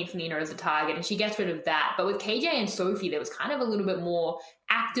always paints Nina as a target and she gets rid of that. But with KJ and Sophie, there was kind of a little bit more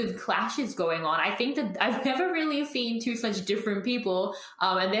active clashes going on. I think that I've never really seen two such different people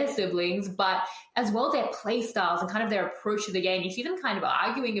and their siblings, but as well their play styles and kind of their approach to the game. You see them kind of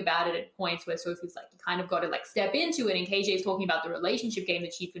arguing about it at points where Sophie's like, you kind of got to like step into it, and KJ's talking about the relationship game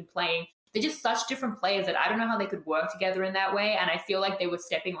that she's been playing. They're just such different players that I don't know how they could work together in that way, and I feel like they were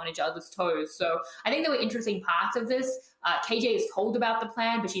stepping on each other's toes. So I think there were interesting parts of this. KJ is told about the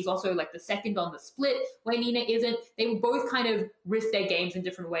plan, but she's also like the second on the split where Nina isn't. They will both kind of risk their games in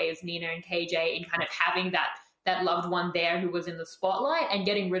different ways, Nina and KJ, in kind of having that loved one there who was in the spotlight, and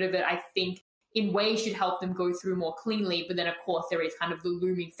getting rid of it, I think, in ways should help them go through more cleanly. But then, of course, there is kind of the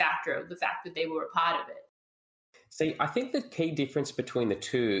looming factor of the fact that they were a part of it. See, I think the key difference between the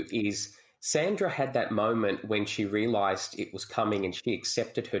two is Sandra had that moment when she realised it was coming and she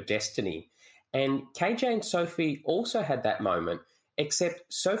accepted her destiny. And KJ and Sophie also had that moment,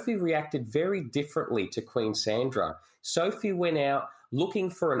 except Sophie reacted very differently to Queen Sandra. Sophie went out looking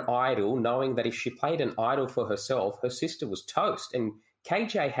for an idol, knowing that if she played an idol for herself, her sister was toast. And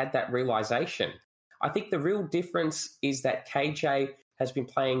KJ had that realisation. I think the real difference is that KJ has been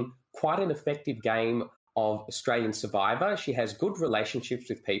playing quite an effective game of Australian Survivor. She has good relationships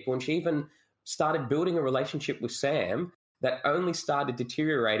with people, and she even started building a relationship with Sam that only started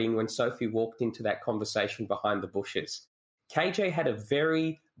deteriorating when Sophie walked into that conversation behind the bushes. KJ had a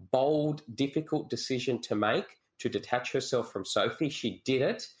very bold, difficult decision to make to detach herself from Sophie. She did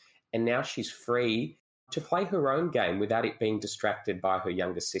it, and now she's free to play her own game without it being distracted by her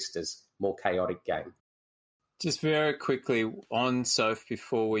younger sister's more chaotic game. Just very quickly on Soph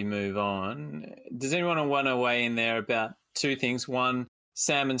before we move on, does anyone want to weigh in there about 2 things? One,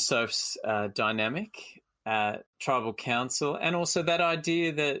 Sam and Soph's dynamic at Tribal Council, and also that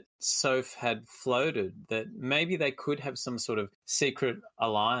idea that Soph had floated, that maybe they could have some sort of secret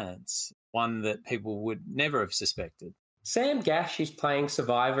alliance, one that people would never have suspected. Sam Gash is playing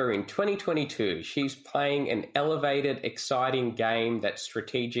Survivor in 2022. She's playing an elevated, exciting game that's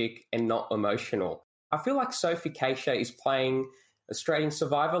strategic and not emotional. I feel like Sophie Keisha is playing Australian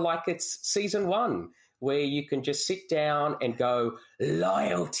Survivor like it's season 1, where you can just sit down and go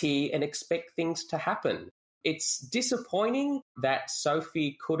loyalty and expect things to happen. It's disappointing that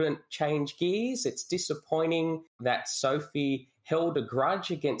Sophie couldn't change gears. It's disappointing that Sophie held a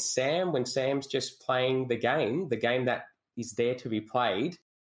grudge against Sam when Sam's just playing the game that is there to be played.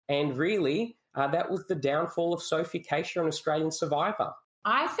 And really, that was the downfall of Sophie Keisha on Australian Survivor.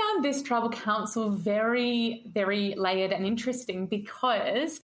 I found this Tribal Council very, very layered and interesting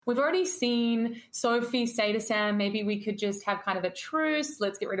because We've already seen Sophie say to Sam, maybe we could just have kind of a truce,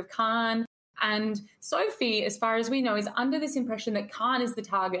 let's get rid of Khan. And Sophie, as far as we know, is under this impression that Khan is the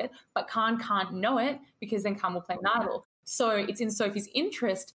target, but Khan can't know it because then Khan will play an idol. So it's in Sophie's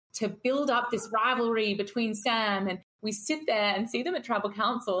interest to build up this rivalry between Sam, and we sit there and see them at Tribal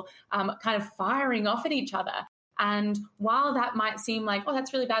Council kind of firing off at each other. And while that might seem like, oh,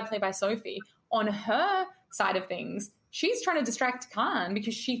 that's really bad play by Sophie, on her side of things, she's trying to distract Khan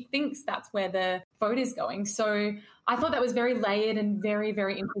because she thinks that's where the vote is going. So I thought that was very layered and very,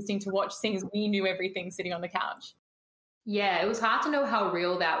 very interesting to watch, seeing as we knew everything sitting on the couch. Yeah, it was hard to know how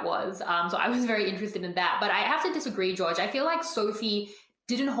real that was. So I was very interested in that. But I have to disagree, George. I feel like Sophie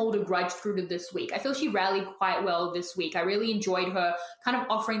didn't hold a grudge through to this week. I feel she rallied quite well this week. I really enjoyed her kind of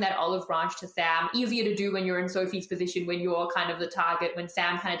offering that olive branch to Sam. Easier to do when you're in Sophie's position, when you're kind of the target, when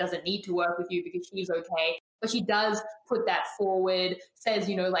Sam kind of doesn't need to work with you because she's okay. But she does put that forward, says,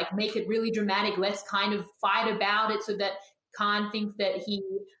 you know, like, make it really dramatic. Let's kind of fight about it so that Khan thinks that he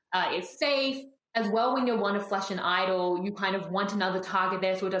is safe. As well, when you want to flush an idol, you kind of want another target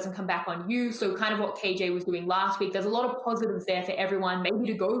there so it doesn't come back on you. So kind of what KJ was doing last week. There's a lot of positives there for everyone, maybe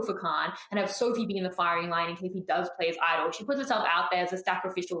to go for Khan and have Sophie be in the firing line in case he does play his idol. She puts herself out there as a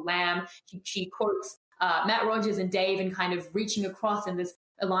sacrificial lamb. She quotes Matt Rogers and Dave and kind of reaching across in this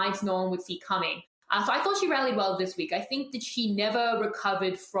alliance no one would see coming. So I thought she rallied well this week. I think that she never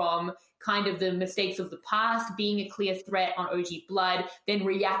recovered from kind of the mistakes of the past, being a clear threat on OG Blood, then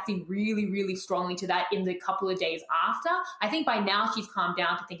reacting really, really strongly to that in the couple of days after. I think by now she's calmed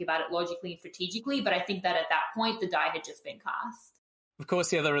down to think about it logically and strategically, but I think that at that point the die had just been cast. Of course,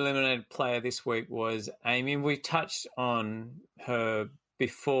 the other eliminated player this week was Amy. We've touched on her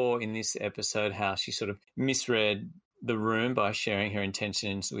before in this episode, how she sort of misread the room by sharing her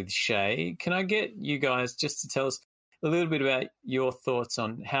intentions with Shay. Can I get you guys just to tell us a little bit about your thoughts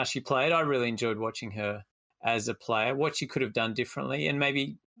on how she played? I really enjoyed watching her as a player, what she could have done differently, and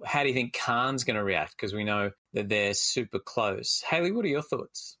maybe how do you think Khan's going to react, because we know that they're super close. Hayley, what are your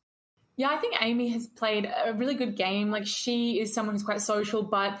thoughts? Yeah, I think Amy has played a really good game. Like, she is someone who's quite social,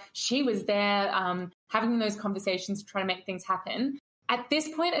 but she was there having those conversations to try to make things happen. At this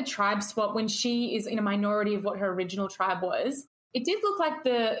point, a tribe swap, when she is in a minority of what her original tribe was, it did look like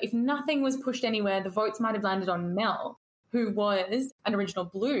if nothing was pushed anywhere, the votes might have landed on Mel, who was an original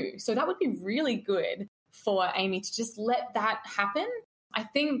blue. So that would be really good for Amy to just let that happen. I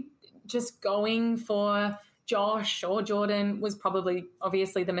think just going for Josh or Jordan was probably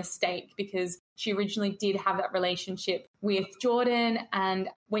obviously the mistake, because she originally did have that relationship with Jordan. And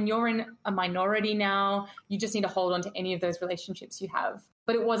when you're in a minority now, you just need to hold on to any of those relationships you have.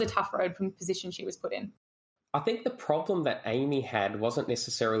 But it was a tough road from the position she was put in. I think the problem that Amy had wasn't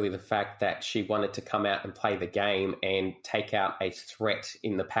necessarily the fact that she wanted to come out and play the game and take out a threat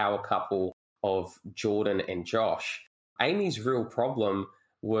in the power couple of Jordan and Josh. Amy's real problem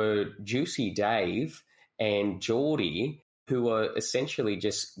were Juicy Dave and Geordie, who were essentially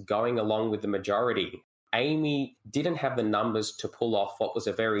just going along with the majority. Amy didn't have the numbers to pull off what was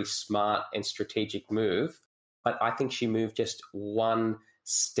a very smart and strategic move, but I think she moved just one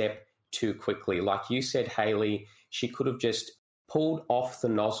step too quickly. Like you said, Hayley, she could have just pulled off the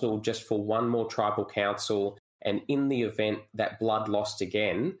nozzle just for one more tribal council, and in the event that Blood lost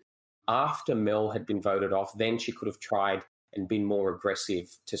again, after Mel had been voted off, then she could have tried and been more aggressive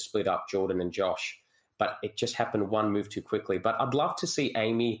to split up Jordan and Josh. But it just happened one move too quickly. But I'd love to see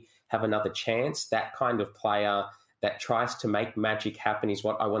Amy have another chance. That kind of player that tries to make magic happen is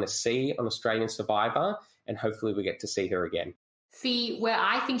what I want to see on Australian Survivor, and hopefully we get to see her again. See, where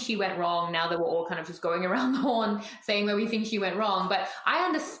I think she went wrong, now that we're all kind of just going around the horn saying where we think she went wrong, but I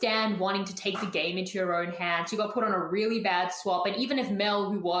understand wanting to take the game into your own hands. She got put on a really bad swap, and even if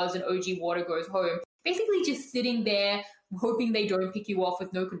Mel, who was an OG Water, goes home, basically just sitting there hoping they don't pick you off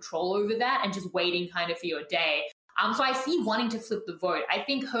with no control over that and just waiting kind of for your day. So I see wanting to flip the vote. I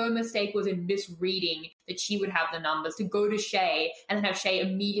think her mistake was in misreading that she would have the numbers. To go to Shay and then have Shay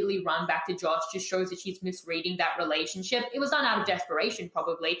immediately run back to Josh just shows that she's misreading that relationship. It was done out of desperation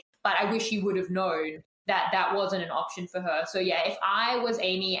probably, but I wish she would have known that that wasn't an option for her. So yeah, if I was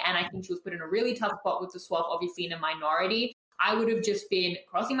Amy and I think she was put in a really tough spot with the swap, obviously in a minority, I would have just been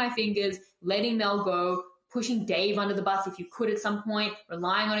crossing my fingers, letting Mel go, pushing Dave under the bus if you could at some point,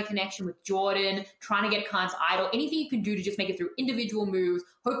 relying on a connection with Jordan, trying to get Khan's idol, anything you can do to just make it through individual moves,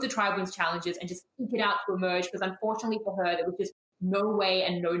 hope the tribe wins challenges, and just eke it out to emerge, because unfortunately for her, there was just no way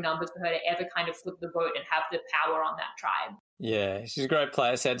and no numbers for her to ever kind of flip the vote and have the power on that tribe. Yeah, she's a great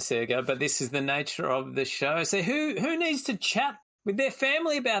player, sad to see her go, but this is the nature of the show. So who needs to chat with their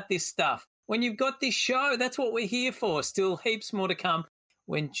family about this stuff? When you've got this show, that's what we're here for. Still heaps more to come.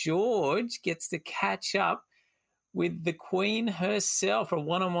 when George gets to catch up with the Queen herself, a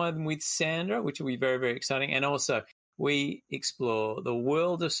one-on-one with Sandra, which will be very, very exciting. And also, we explore the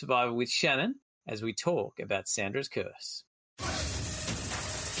world of Survivor with Shannon as we talk about Sandra's curse.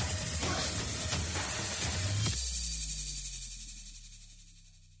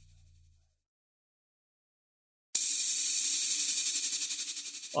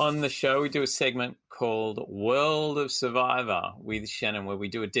 On the show, we do a segment called World of Survivor with Shannon, where we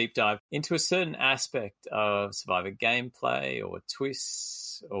do a deep dive into a certain aspect of Survivor gameplay or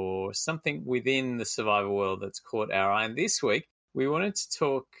twists or something within the Survivor world that's caught our eye. And this week, we wanted to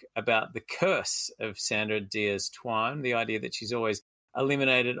talk about the curse of Sandra Diaz-Twine, the idea that she's always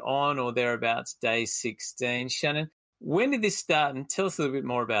eliminated on or thereabouts day 16. Shannon, when did this start? And tell us a little bit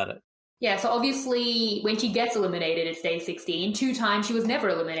more about it. Yeah, so obviously when she gets eliminated, it's day 16. 2 times she was never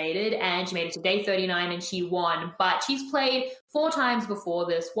eliminated, and she made it to day 39 and she won. But she's played 4 times before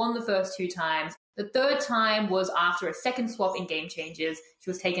this, won the first 2 times. The 3rd time was after a second swap in Game Changers. She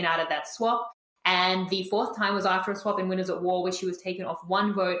was taken out of that swap. And the 4th time was after a swap in Winners at War, where she was taken off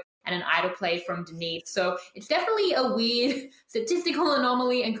 1 vote and an idol play from Denise. So it's definitely a weird statistical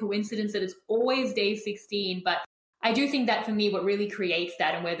anomaly and coincidence that it's always day 16, but I do think that for me, what really creates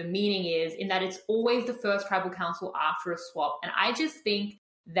that and where the meaning is in that it's always the first tribal council after a swap. And I just think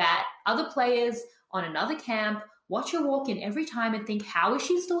that other players on another camp watch her walk in every time and think, how is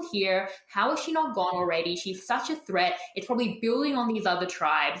she still here? How is she not gone already? She's such a threat. It's probably building on these other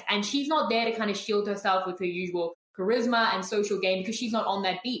tribes. And she's not there to kind of shield herself with her usual charisma and social game because she's not on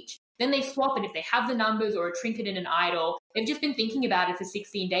that beach. Then they swap, and if they have the numbers or a trinket in an idol, they've just been thinking about it for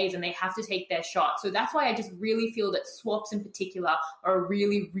 16 days and they have to take their shot. So that's why I just really feel that swaps in particular are a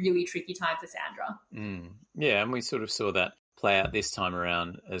really, really tricky time for Sandra. Yeah, and we sort of saw that play out this time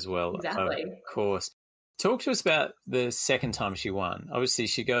around as well. Exactly. Of course. Talk to us about the second time she won. Obviously,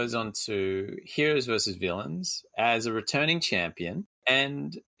 she goes on to Heroes versus Villains as a returning champion,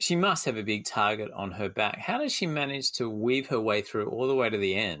 and she must have a big target on her back. How does she manage to weave her way through all the way to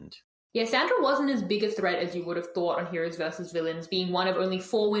the end? Yeah, Sandra wasn't as big a threat as you would have thought on Heroes vs. Villains, being one of only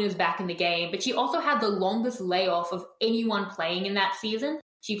 4 winners back in the game, but she also had the longest layoff of anyone playing in that season.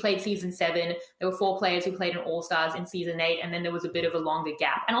 She played season 7. There were 4 players who played in All-Stars in season 8, and then there was a bit of a longer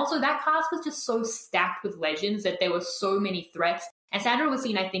gap. And also that cast was just so stacked with legends that there were so many threats. And Sandra was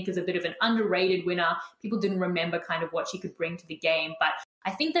seen, I think, as a bit of an underrated winner. People didn't remember kind of what she could bring to the game. But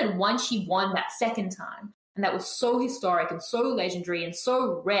I think that once she won that second time, and that was so historic and so legendary and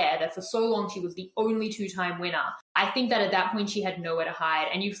so rare that for so long she was the only 2-time winner. I think that at that point she had nowhere to hide.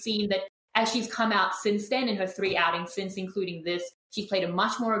 And you've seen that as she's come out since then in her 3 outings since, including this, she's played a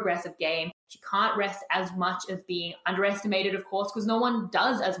much more aggressive game. She can't rest as much as being underestimated, of course, because no one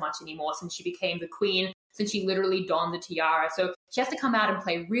does as much anymore since she became the queen, since she literally donned the tiara. So she has to come out and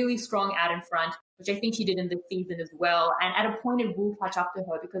play really strong out in front, which I think she did in this season as well. And at a point, it will catch up to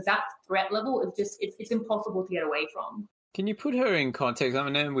her because that threat level is just, it's impossible to get away from. Can you put her in context? I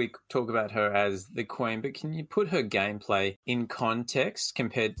mean, we talk about her as the queen, but can you put her gameplay in context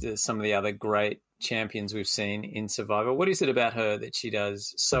compared to some of the other great champions we've seen in Survivor? What is it about her that she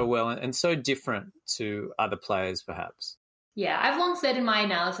does so well and so different to other players, perhaps? Yeah, I've long said in my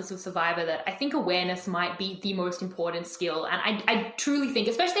analysis of Survivor that I think awareness might be the most important skill. And I truly think,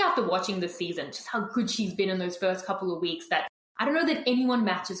 especially after watching this season, just how good she's been in those first couple of weeks, that I don't know that anyone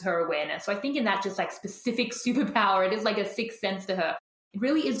matches her awareness. So I think in that just like specific superpower, it is like a sixth sense to her. It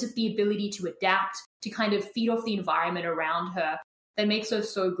really is just the ability to adapt, to kind of feed off the environment around her that makes her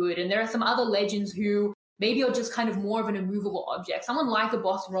so good. And there are some other legends who maybe are just kind of more of an immovable object. Someone like a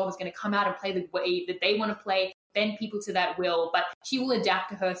Boston Rob is going to come out and play the way that they want to play, bend people to that will, but she will adapt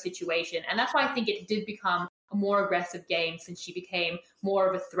to her situation. And that's why I think it did become a more aggressive game since she became more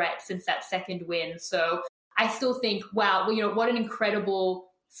of a threat since that second win. So I still think, wow, well, you know, what an incredible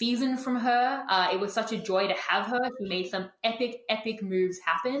season from her. It was such a joy to have her. She made some epic moves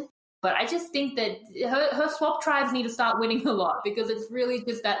happen. But I just think that her swap tribes need to start winning a lot because it's really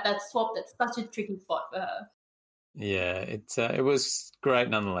just that swap that's such a tricky spot for her. Yeah, it was great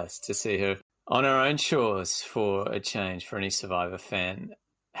nonetheless to see her on her own shores for a change for any Survivor fan.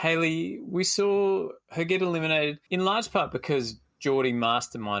 Hayley, we saw her get eliminated in large part because Geordie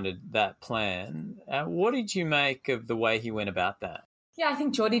masterminded that plan. What did you make of the way he went about that? Yeah, I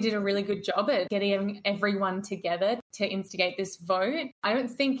think Geordie did a really good job at getting everyone together to instigate this vote. I don't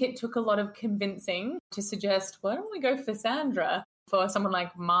think it took a lot of convincing to suggest, why don't we go for Sandra? For someone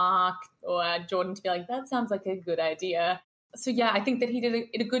like Mark or Jordan to be like, that sounds like a good idea. So yeah, I think that he did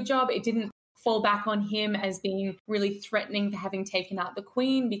a good job. It didn't fall back on him as being really threatening for having taken out the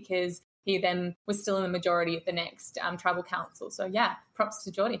Queen because he then was still in the majority at the next tribal council. So, yeah, props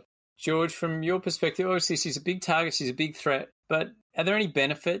to Geordie. George, from your perspective, obviously she's a big target, she's a big threat, but are there any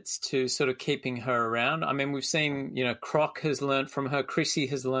benefits to sort of keeping her around? I mean, we've seen, Croc has learnt from her, Chrissy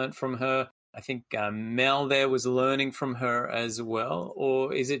has learnt from her. I think Mel there was learning from her as well.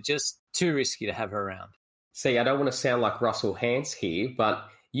 Or is it just too risky to have her around? See, I don't want to sound like Russell Hantz here, but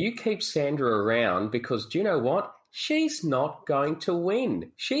you keep Sandra around because do you know what? She's not going to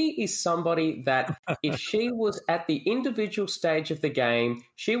win. She is somebody that if she was at the individual stage of the game,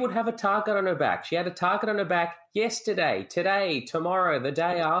 she would have a target on her back. She had a target on her back yesterday, today, tomorrow, the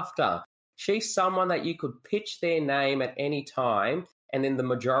day after. She's someone that you could pitch their name at any time and then the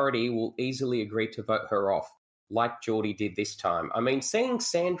majority will easily agree to vote her off, like Geordie did this time. I mean, seeing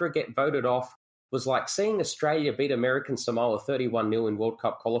Sandra get voted off was like seeing Australia beat American Samoa 31-0 in World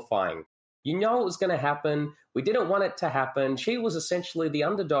Cup qualifying. You know it was going to happen. We didn't want it to happen. She was essentially the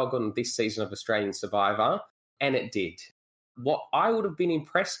underdog on this season of Australian Survivor, and it did. What I would have been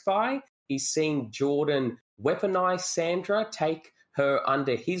impressed by is seeing Jordan weaponize Sandra, take her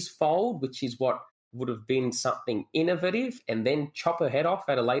under his fold, which is what would have been something innovative, and then chop her head off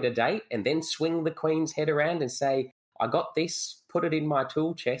at a later date, and then swing the Queen's head around and say, I got this, put it in my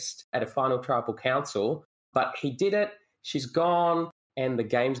tool chest at a final tribal council. But he did it. She's gone. And the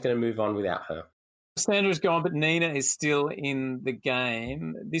game's going to move on without her. Sandra's gone, but Nina is still in the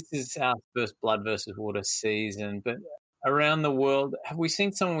game. This is our first Blood versus Water season, but around the world, have we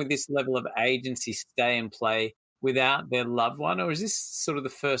seen someone with this level of agency stay and play without their loved one? Or is this sort of the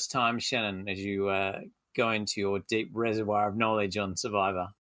first time, Shannon, as you go into your deep reservoir of knowledge on Survivor?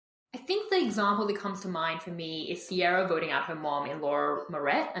 I think the example that comes to mind for me is Sierra voting out her mom in Laura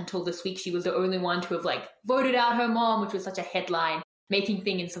Moret. Until this week, she was the only one to have voted out her mom, which was such a headline making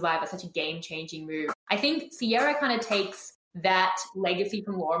thing in Survivor, such a game-changing move. I think Sierra kind of takes that legacy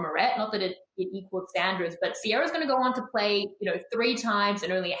from Laura Moret, not that it equals Sandra's, but Sierra's going to go on to play, 3 times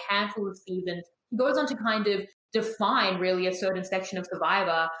in only a handful of seasons. He goes on to kind of define really a certain section of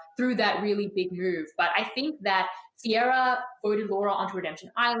Survivor through that really big move. But I think that Sierra voted Laura onto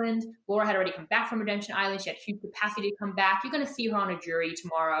Redemption Island. Laura had already come back from Redemption Island. She had huge capacity to come back. You're going to see her on a jury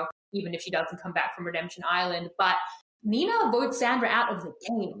tomorrow, even if she doesn't come back from Redemption Island. But Nina votes Sandra out of the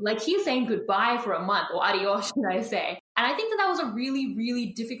game. She's saying goodbye for a month, or adios, should I say. And I think that was a really, really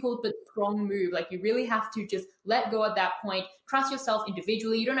difficult but strong move. You really have to just let go at that point. Trust yourself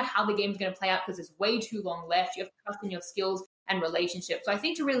individually. You don't know how the game's going to play out because there's way too long left. You have to trust in your skills and relationships. So I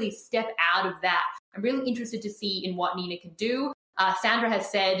think to really step out of that, I'm really interested to see in what Nina can do. Sandra has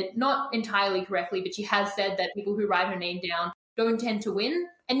said, not entirely correctly, but she has said that people who write her name down don't tend to win.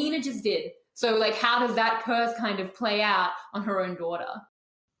 And Nina just did. So, how does that curse kind of play out on her own daughter?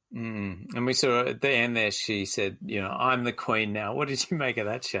 And we saw at the end there, she said, I'm the queen now. What did you make of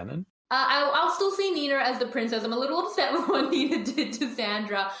that, Shannon? I'll still see Nina as the princess. I'm a little upset with what Nina did to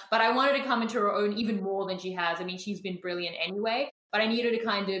Sandra, but I wanted to come into her own even more than she has. I mean, she's been brilliant anyway, but I need her to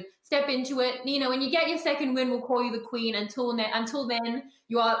kind of step into it. Nina, when you get your second win, we'll call you the queen. Until then,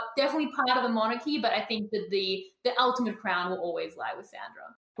 you are definitely part of the monarchy, but I think that the ultimate crown will always lie with Sandra.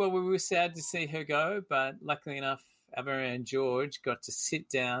 Well, we were sad to see her go, but luckily enough, Ava and George got to sit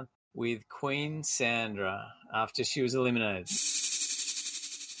down with Queen Sandra after she was eliminated.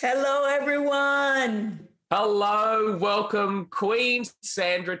 Hello, everyone. Hello, welcome Queen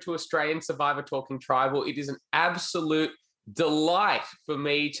Sandra to Australian Survivor Talking Tribal. It is an absolute delight for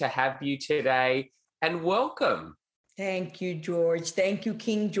me to have you today, and welcome. Thank you, George. Thank you,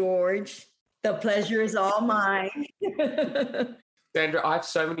 King George. The pleasure is all mine. Sandra, I have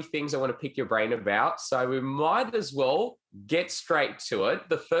so many things I want to pick your brain about, so we might as well get straight to it.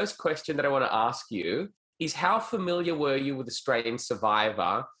 The first question that I want to ask you is, how familiar were you with Australian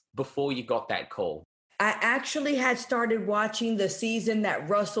Survivor before you got that call? I actually had started watching the season that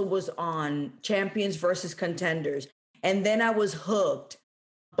Russell was on, Champions versus Contenders, and then I was hooked.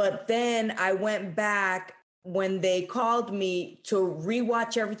 But then I went back when they called me to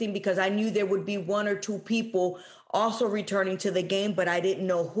rewatch everything because I knew there would be 1 or 2 people also returning to the game, but I didn't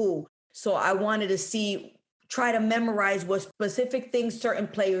know who. So I wanted to try to memorize what specific things certain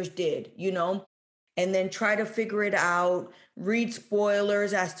players did, and then try to figure it out, read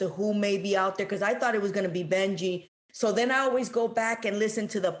spoilers as to who may be out there, because I thought it was going to be Benji. So then I always go back and listen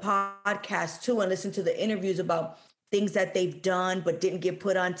to the podcast too, and listen to the interviews about things that they've done but didn't get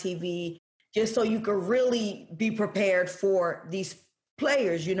put on TV, just so you could really be prepared for these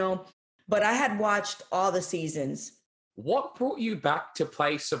players, But I had watched all the seasons. What brought you back to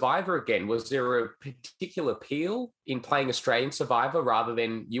play Survivor again? Was there a particular appeal in playing Australian Survivor rather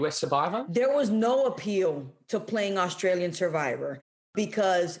than US Survivor? There was no appeal to playing Australian Survivor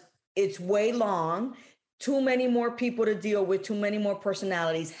because It's way long, too many more people to deal with, too many more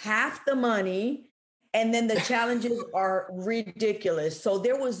personalities, half the money, and then the challenges are ridiculous. So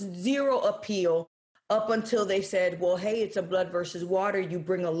there was zero appeal up until they said, well, hey, it's a blood versus water. You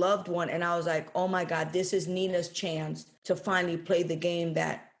bring a loved one. And I was like, oh my God, this is Nina's chance to finally play the game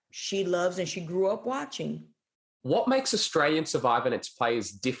that she loves and she grew up watching. What makes Australian Survivor and its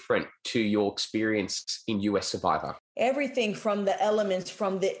players different to your experience in US Survivor? Everything from the elements,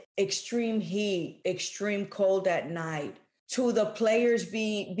 from the extreme heat, extreme cold at night, to the players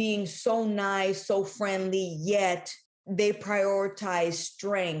being so nice, so friendly, yet they prioritize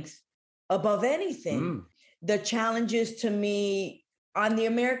strength above anything. The challenges to me, on the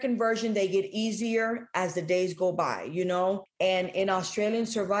American version, they get easier as the days go by, you know? And in Australian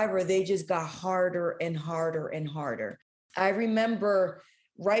Survivor, they just got harder and harder and harder. I remember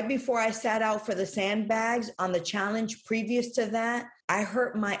right before I sat out for the sandbags on the challenge previous to that, I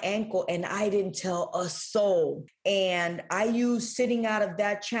hurt my ankle and I didn't tell a soul. And I used sitting out of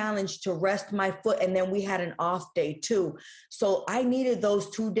that challenge to rest my foot. And then we had an off day too. So I needed those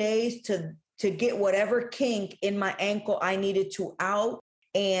 2 days to get whatever kink in my ankle I needed to out.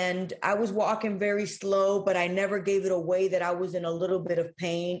 And I was walking very slow, but I never gave it away that I was in a little bit of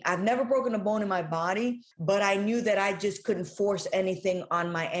pain. I've never broken a bone in my body, but I knew that I just couldn't force anything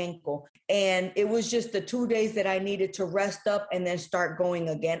on my ankle. And it was just the 2 days that I needed to rest up and then start going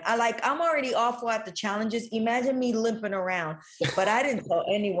again. I'm already awful at the challenges. Imagine me limping around, but I didn't tell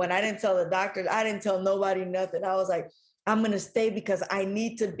anyone. I didn't tell the doctors. I didn't tell nobody nothing. I was like, I'm going to stay because I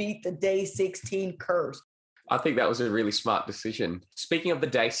need to beat the day 16 curse. I think that was a really smart decision. Speaking of the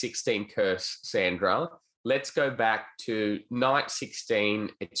day 16 curse, Sandra, let's go back to night 16.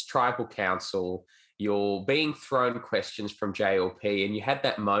 It's tribal council. You're being thrown questions from JLP, and you had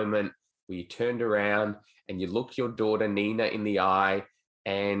that moment where you turned around and you looked your daughter, Nina, in the eye,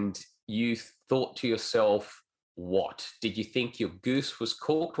 and you thought to yourself, what? Did you think your goose was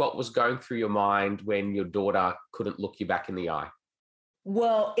cooked? What was going through your mind when your daughter couldn't look you back in the eye?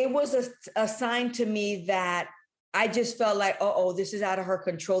 Well, it was a sign to me that I just felt like, this is out of her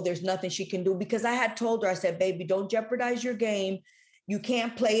control. There's nothing she can do, because I had told her, I said, baby, don't jeopardize your game. You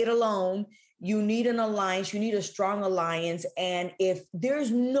can't play it alone. You need an alliance. You need a strong alliance. And if there's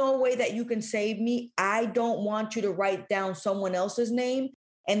no way that you can save me, I don't want you to write down someone else's name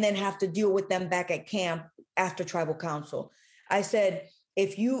and then have to deal with them back at camp after tribal council. I said,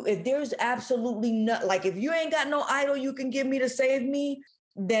 if there's absolutely not, like, if you ain't got no idol you can give me to save me,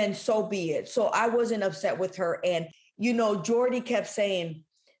 then so be it. So I wasn't upset with her. And, you know, Jordy kept saying,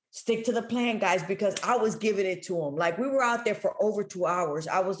 stick to the plan, guys, because I was giving it to him. Like, we were out there for over 2 hours.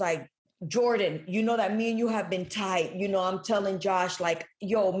 I was like, Jordan, you know that me and you have been tight. You know, I'm telling Josh, like,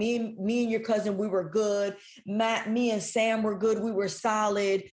 yo, me and your cousin, we were good. Matt, me and Sam were good. We were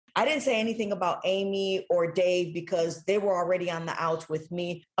solid. I didn't say anything about Amy or Dave because they were already on the outs with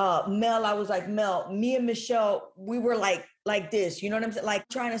me. Mel, I was like, Mel, me and Michelle, we were like this, you know what I'm saying? Like,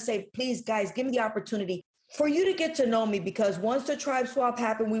 trying to say, please, guys, give me the opportunity for you to get to know me, because once the tribe swap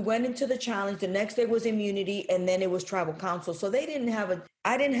happened, we went into the challenge. The next day was immunity, and then it was tribal council. So I didn't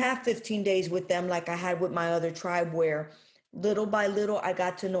have 15 days with them like I had with my other tribe, where little by little, I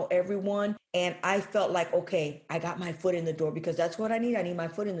got to know everyone. And I felt like, okay, I got my foot in the door, because that's what I need. I need my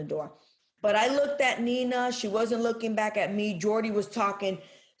foot in the door. But I looked at Nina. She wasn't looking back at me. Jordy was talking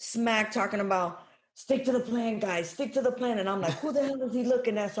about, stick to the plan, guys, stick to the plan. And I'm like, who the hell is he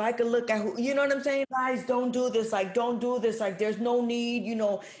looking at? So I could look at who, you know what I'm saying? Guys, don't do this. Like, don't do this. Like, there's no need, you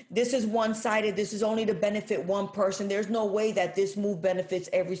know, this is one-sided. This is only to benefit one person. There's no way that this move benefits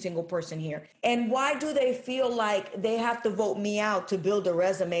every single person here. And why do they feel like they have to vote me out to build a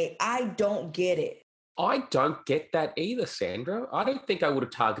resume? I don't get it. I don't get that either, Sandra. I don't think I would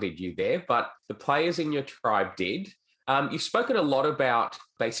have targeted you there, but the players in your tribe did. You've spoken a lot about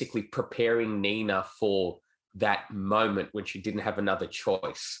basically preparing Nina for that moment when she didn't have another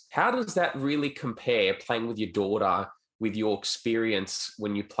choice. How does that really compare, playing with your daughter, with your experience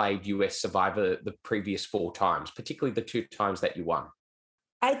when you played US Survivor the previous 4 times, particularly the 2 times that you won?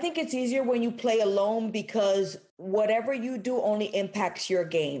 I think it's easier when you play alone, because whatever you do only impacts your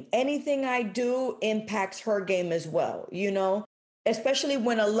game. Anything I do impacts her game as well, you know? Especially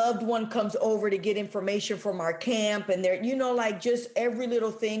when a loved one comes over to get information from our camp, and they're, you know, like, just every little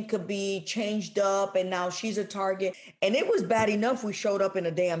thing could be changed up, and now she's a target. And it was bad enough we showed up in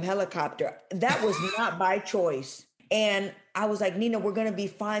a damn helicopter. That was not by choice. And I was like, Nina, we're going to be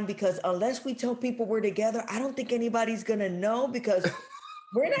fine, because unless we tell people we're together, I don't think anybody's going to know, because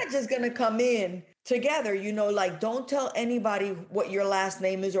we're not just going to come in together, you know, like, don't tell anybody what your last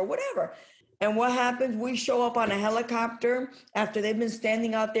name is or whatever. And what happens? We show up on a helicopter after they've been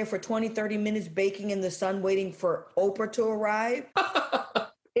standing out there for 20, 30 minutes baking in the sun waiting for Oprah to arrive.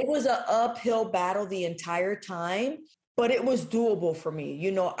 It was an uphill battle the entire time, but it was doable for me.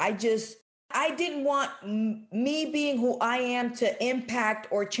 You know, I didn't want me being who I am to impact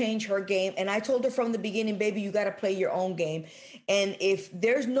or change her game. And I told her from the beginning, baby, you got to play your own game. And if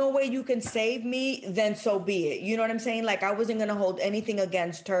there's no way you can save me, then so be it. You know what I'm saying? Like, I wasn't going to hold anything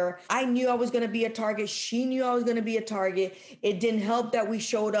against her. I knew I was going to be a target. She knew I was going to be a target. It didn't help that we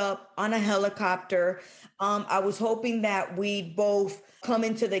showed up on a helicopter. I was hoping that we'd both come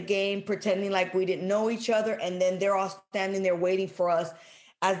into the game pretending like we didn't know each other. And then they're all standing there waiting for us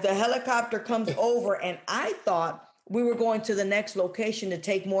as the helicopter comes over. And I thought we were going to the next location to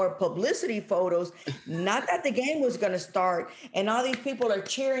take more publicity photos, not that the game was going to start. And all these people are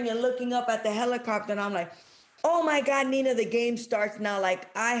cheering and looking up at the helicopter. And I'm like, oh my God, Nina, the game starts now.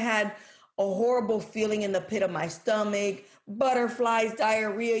 Like, I had a horrible feeling in the pit of my stomach, butterflies,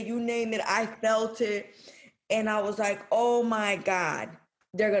 diarrhea, you name it. I felt it. And I was like, oh my God,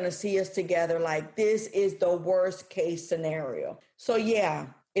 they're going to see us together. Like, this is the worst case scenario. So yeah.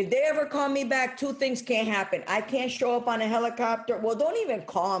 If they ever call me back, two things can't happen. I can't show up on a helicopter. Well, don't even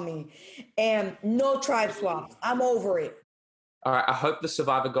call me. And no tribe swaps. I'm over it. All right. I hope the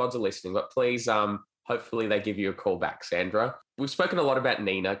Survivor gods are listening, but please, hopefully they give you a call back, Sandra. We've spoken a lot about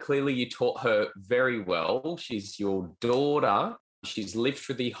Nina. Clearly, you taught her very well. She's your daughter. She's lived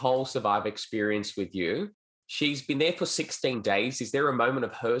through the whole Survivor experience with you. She's been there for 16 days. Is there a moment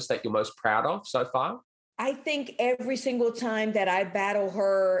of hers that you're most proud of so far? I think every single time that I battle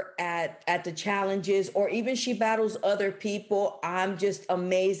her at the challenges, or even she battles other people, I'm just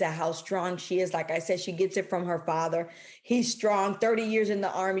amazed at how strong she is. Like I said, she gets it from her father. He's strong. 30 years in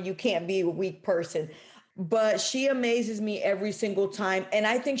the Army, you can't be a weak person. But she amazes me every single time. And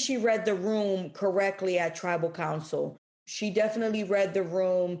I think she read the room correctly at Tribal Council. She definitely read the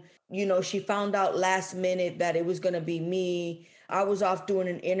room. You know, she found out last minute that it was going to be me. I was off doing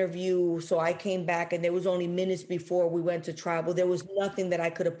an interview, so I came back, and there was only minutes before we went to Tribal. There was nothing that I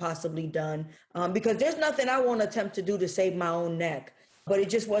could have possibly done because there's nothing I won't attempt to do to save my own neck. But it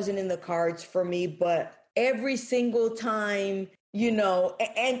just wasn't in the cards for me. But every single time, you know,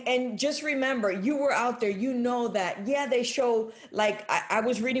 and just remember, you were out there, you know that, yeah, they show, like, I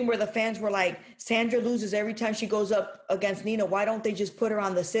was reading where the fans were like, Sandra loses every time she goes up against Nina. Why don't they just put her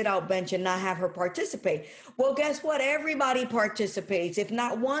on the sit-out bench and not have her participate? Well, guess what? Everybody participates, if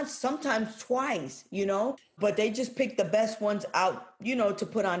not once, sometimes twice, you know, but they just pick the best ones out, you know, to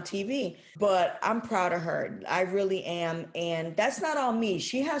put on TV. But I'm proud of her. I really am. And that's not all me.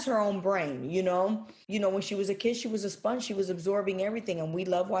 She has her own brain, you know. You know, when she was a kid, she was a sponge. She was absorbing everything. And we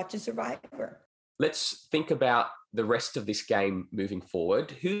love watching Survivor. Let's think about the rest of this game moving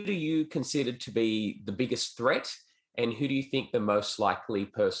forward. Who do you consider to be the biggest threat? And who do you think the most likely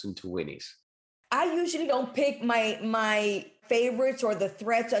person to win is? I usually don't pick my favorites or the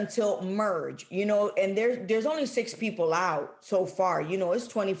threats until merge, you know, and there's only 6 people out so far. You know, it's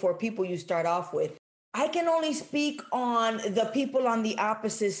 24 people you start off with. I can only speak on the people on the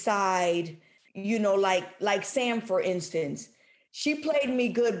opposite side, you know, like Sam, for instance. She played me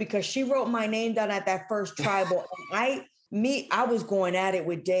good because she wrote my name down at that first tribal. I was going at it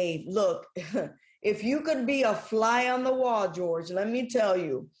with Dave. Look, if you could be a fly on the wall, George, let me tell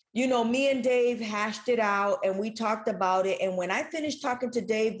you, you know, me and Dave hashed it out and we talked about it. And when I finished talking to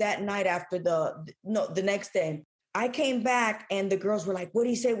Dave that night after the next day, I came back and the girls were like, what'd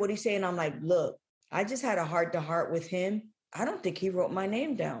he say? What'd he say? And I'm like, look, I just had a heart-to-heart with him. I don't think he wrote my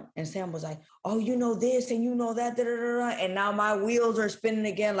name down. And Sam was like, oh, you know this and you know that. Da, da, da, da. And now my wheels are spinning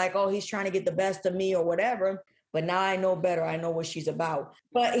again like, oh, he's trying to get the best of me or whatever. But now I know better. I know what she's about.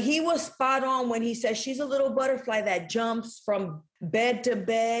 But he was spot on when he said she's a little butterfly that jumps from bed to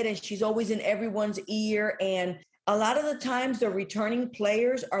bed and she's always in everyone's ear. And a lot of the times the returning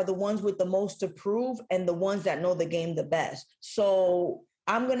players are the ones with the most to prove and the ones that know the game the best. So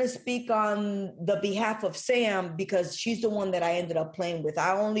I'm going to speak on the behalf of Sam because she's the one that I ended up playing with.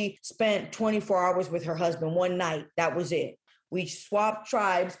 I only spent 24 hours with her husband one night. That was it. We swapped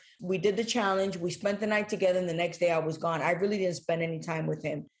tribes. We did the challenge. We spent the night together, and the next day I was gone. I really didn't spend any time with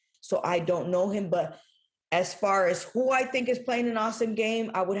him. So I don't know him. But as far as who I think is playing an awesome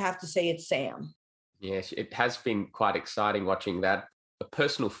game, I would have to say it's Sam. Yes, it has been quite exciting watching that. A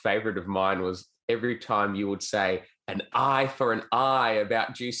personal favorite of mine was every time you would say an eye for an eye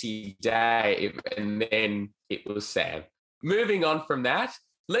about Juicy Day, and then it was Sam. Moving on from that,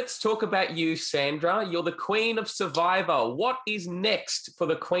 let's talk about you, Sandra. You're the Queen of Survivor. What is next for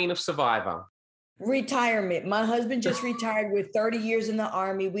the Queen of Survivor? Retirement. My husband just retired with 30 years in the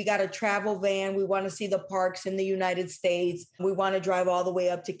Army. We got a travel van. We want to see the parks in the United States. We want to drive all the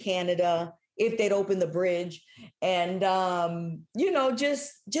way up to Canada if they'd open the bridge. And,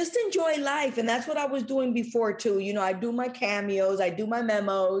 just enjoy life. And that's what I was doing before too. I do my cameos, I do my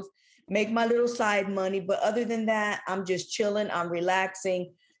memos, make my little side money. But other than that, I'm just chilling. I'm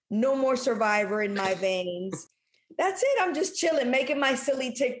relaxing. No more Survivor in my veins. That's it. I'm just chilling, making my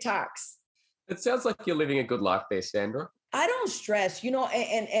silly TikToks. It sounds like you're living a good life there, Sandra. I don't stress,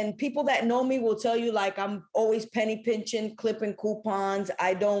 and people that know me will tell you, like, I'm always penny pinching, clipping coupons.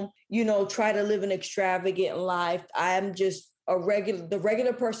 I don't, try to live an extravagant life. I'm just the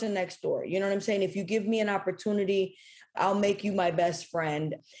regular person next door. You know what I'm saying? If you give me an opportunity, I'll make you my best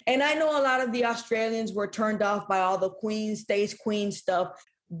friend. And I know a lot of the Australians were turned off by all the queen, stays queen stuff.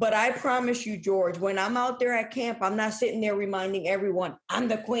 But I promise you, George, when I'm out there at camp, I'm not sitting there reminding everyone, I'm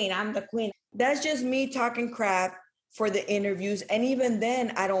the queen, I'm the queen. That's just me talking crap for the interviews. And even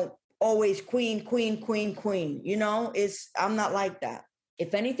then, I don't always queen. I'm not like that.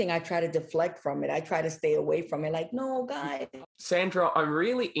 If anything, I try to deflect from it. I try to stay away from it. Like, no, guys. Sandra, I'm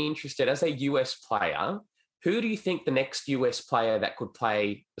really interested, as a US player, who do you think the next US player that could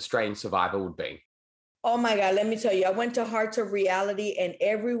play Australian Survivor would be? Oh my God, let me tell you, I went to Hearts of Reality and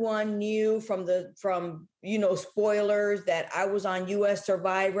everyone knew from spoilers that I was on US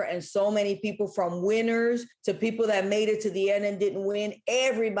Survivor, and so many people, from winners to people that made it to the end and didn't win,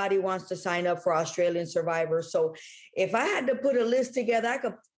 everybody wants to sign up for Australian Survivor. So if I had to put a list together, I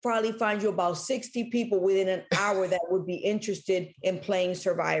could probably find you about 60 people within an hour that would be interested in playing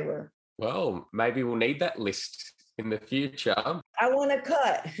Survivor. Well, maybe we'll need that list in the future. I want a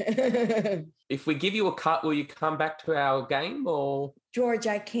cut. If we give you a cut, will you come back to our game or? George,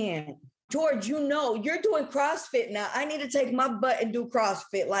 I can't. George, you're doing CrossFit now. I need to take my butt and do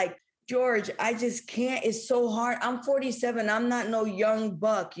CrossFit. Like, George, I just can't. It's so hard. I'm 47. I'm not no young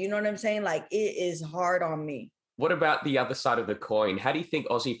buck. You know what I'm saying? Like, it is hard on me. What about the other side of the coin? How do you think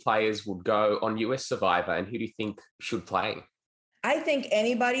Aussie players would go on US Survivor, and who do you think should play? I think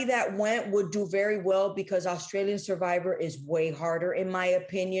anybody that went would do very well, because Australian Survivor is way harder, in my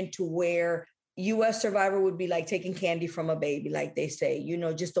opinion, to where US Survivor would be like taking candy from a baby, like they say,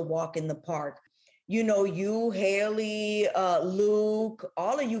 just a walk in the park. You, Haley, Luke,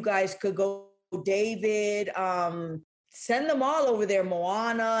 all of you guys could go, David, send them all over there,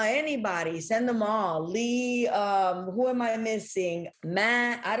 Moana, anybody, send them all. Lee, who am I missing?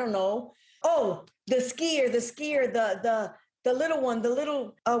 Matt, I don't know. Oh, the skier, the little one,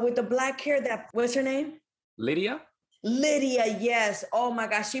 with the black hair, what's her name? Lydia, yes. Oh my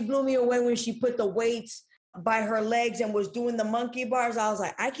gosh, she blew me away when she put the weights by her legs and was doing the monkey bars. I was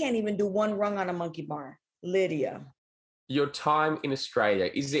like, I can't even do one rung on a monkey bar. Lydia. Your time in Australia,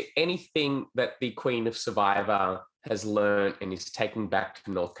 is there anything that the Queen of Survivor has learned and is taking back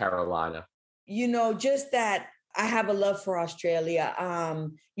to North Carolina? Just that I have a love for Australia.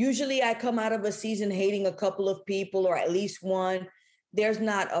 Usually I come out of a season hating a couple of people, or at least one. There's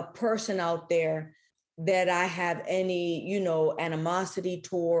not a person out there that I have any, animosity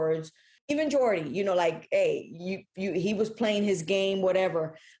towards. Even Jordy, like, hey, he was playing his game,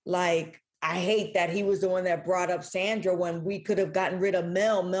 whatever. Like, I hate that he was the one that brought up Sandra when we could have gotten rid of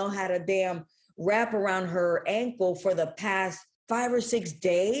Mel. Mel had a damn wrap around her ankle for the past 5 or 6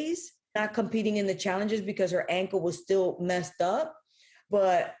 days, not competing in the challenges because her ankle was still messed up.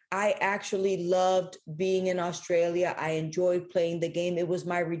 But I actually loved being in Australia. I enjoyed playing the game. It was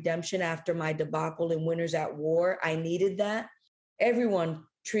my redemption after my debacle in Winners at War. I needed that. Everyone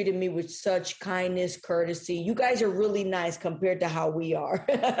treated me with such kindness, courtesy. You guys are really nice compared to how we are.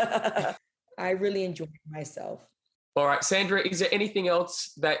 I really enjoyed myself. All right, Sandra, is there anything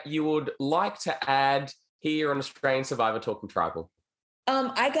else that you would like to add here on Australian Survivor Talking Tribal?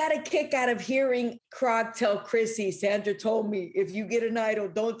 I got a kick out of hearing Croc tell Chrissy, Sandra told me, if you get an idol,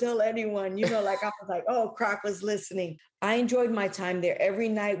 don't tell anyone. I was like, oh, Croc was listening. I enjoyed my time there. Every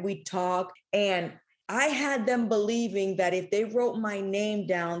night we talk, and I had them believing that if they wrote my name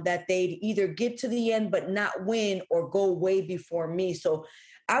down, that they'd either get to the end but not win, or go way before me. So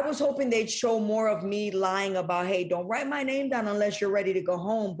I was hoping they'd show more of me lying about, hey, don't write my name down unless you're ready to go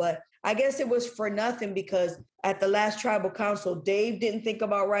home. But I guess it was for nothing, because at the last tribal council, Dave didn't think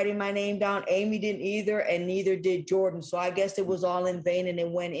about writing my name down. Amy didn't either, and neither did Jordan. So I guess it was all in vain, and it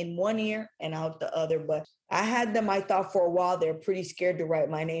went in one ear and out the other. But I had them, I thought for a while, they're pretty scared to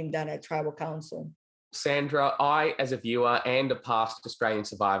write my name down at tribal council. Sandra, I, as a viewer and a past Australian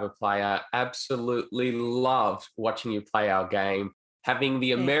Survivor player, absolutely loved watching you play our game. Having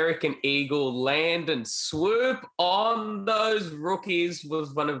the American Eagle land and swoop on those rookies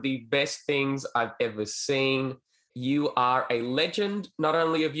was one of the best things I've ever seen. You are a legend, not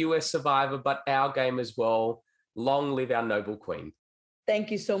only of US Survivor, but our game as well. Long live our noble queen.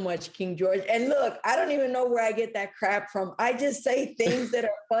 Thank you so much, King George. And look, I don't even know where I get that crap from. I just say things that are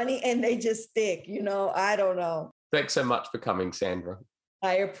funny and they just stick. I don't know. Thanks so much for coming, Sandra.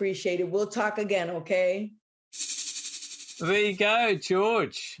 I appreciate it. We'll talk again, okay? There you go,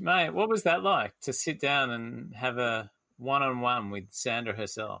 George. Mate, what was that like to sit down and have a one-on-one with Sandra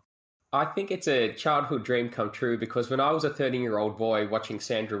herself? I think it's a childhood dream come true because when I was a 13-year-old boy watching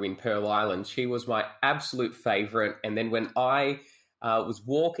Sandra win Pearl Island, she was my absolute favourite. And then when I was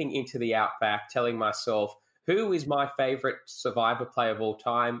walking into the Outback telling myself, who is my favourite Survivor player of all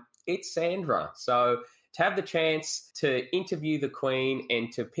time? It's Sandra. So to have the chance to interview the Queen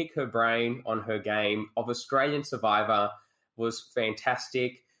and to pick her brain on her game of Australian Survivor was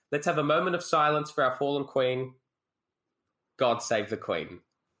fantastic. Let's have a moment of silence for our fallen Queen. God save the Queen.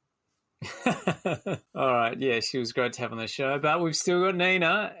 All right. Yeah, she was great to have on the show, but we've still got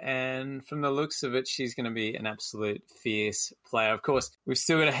Nina, and from the looks of it, she's going to be an absolute fierce player. Of course, we've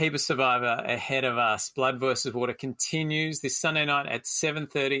still got a heap of Survivor ahead of us. Blood versus Water continues this Sunday night at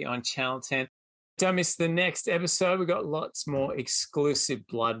 7:30 on Channel 10. Don't miss the next episode. We've got lots more exclusive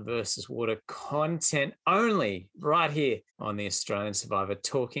Blood versus Water content only right here on the Australian Survivor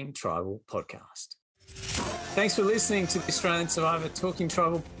Talking Tribal podcast. Thanks for listening to the Australian Survivor Talking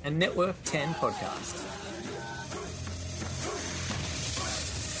Tribal and Network 10 podcast.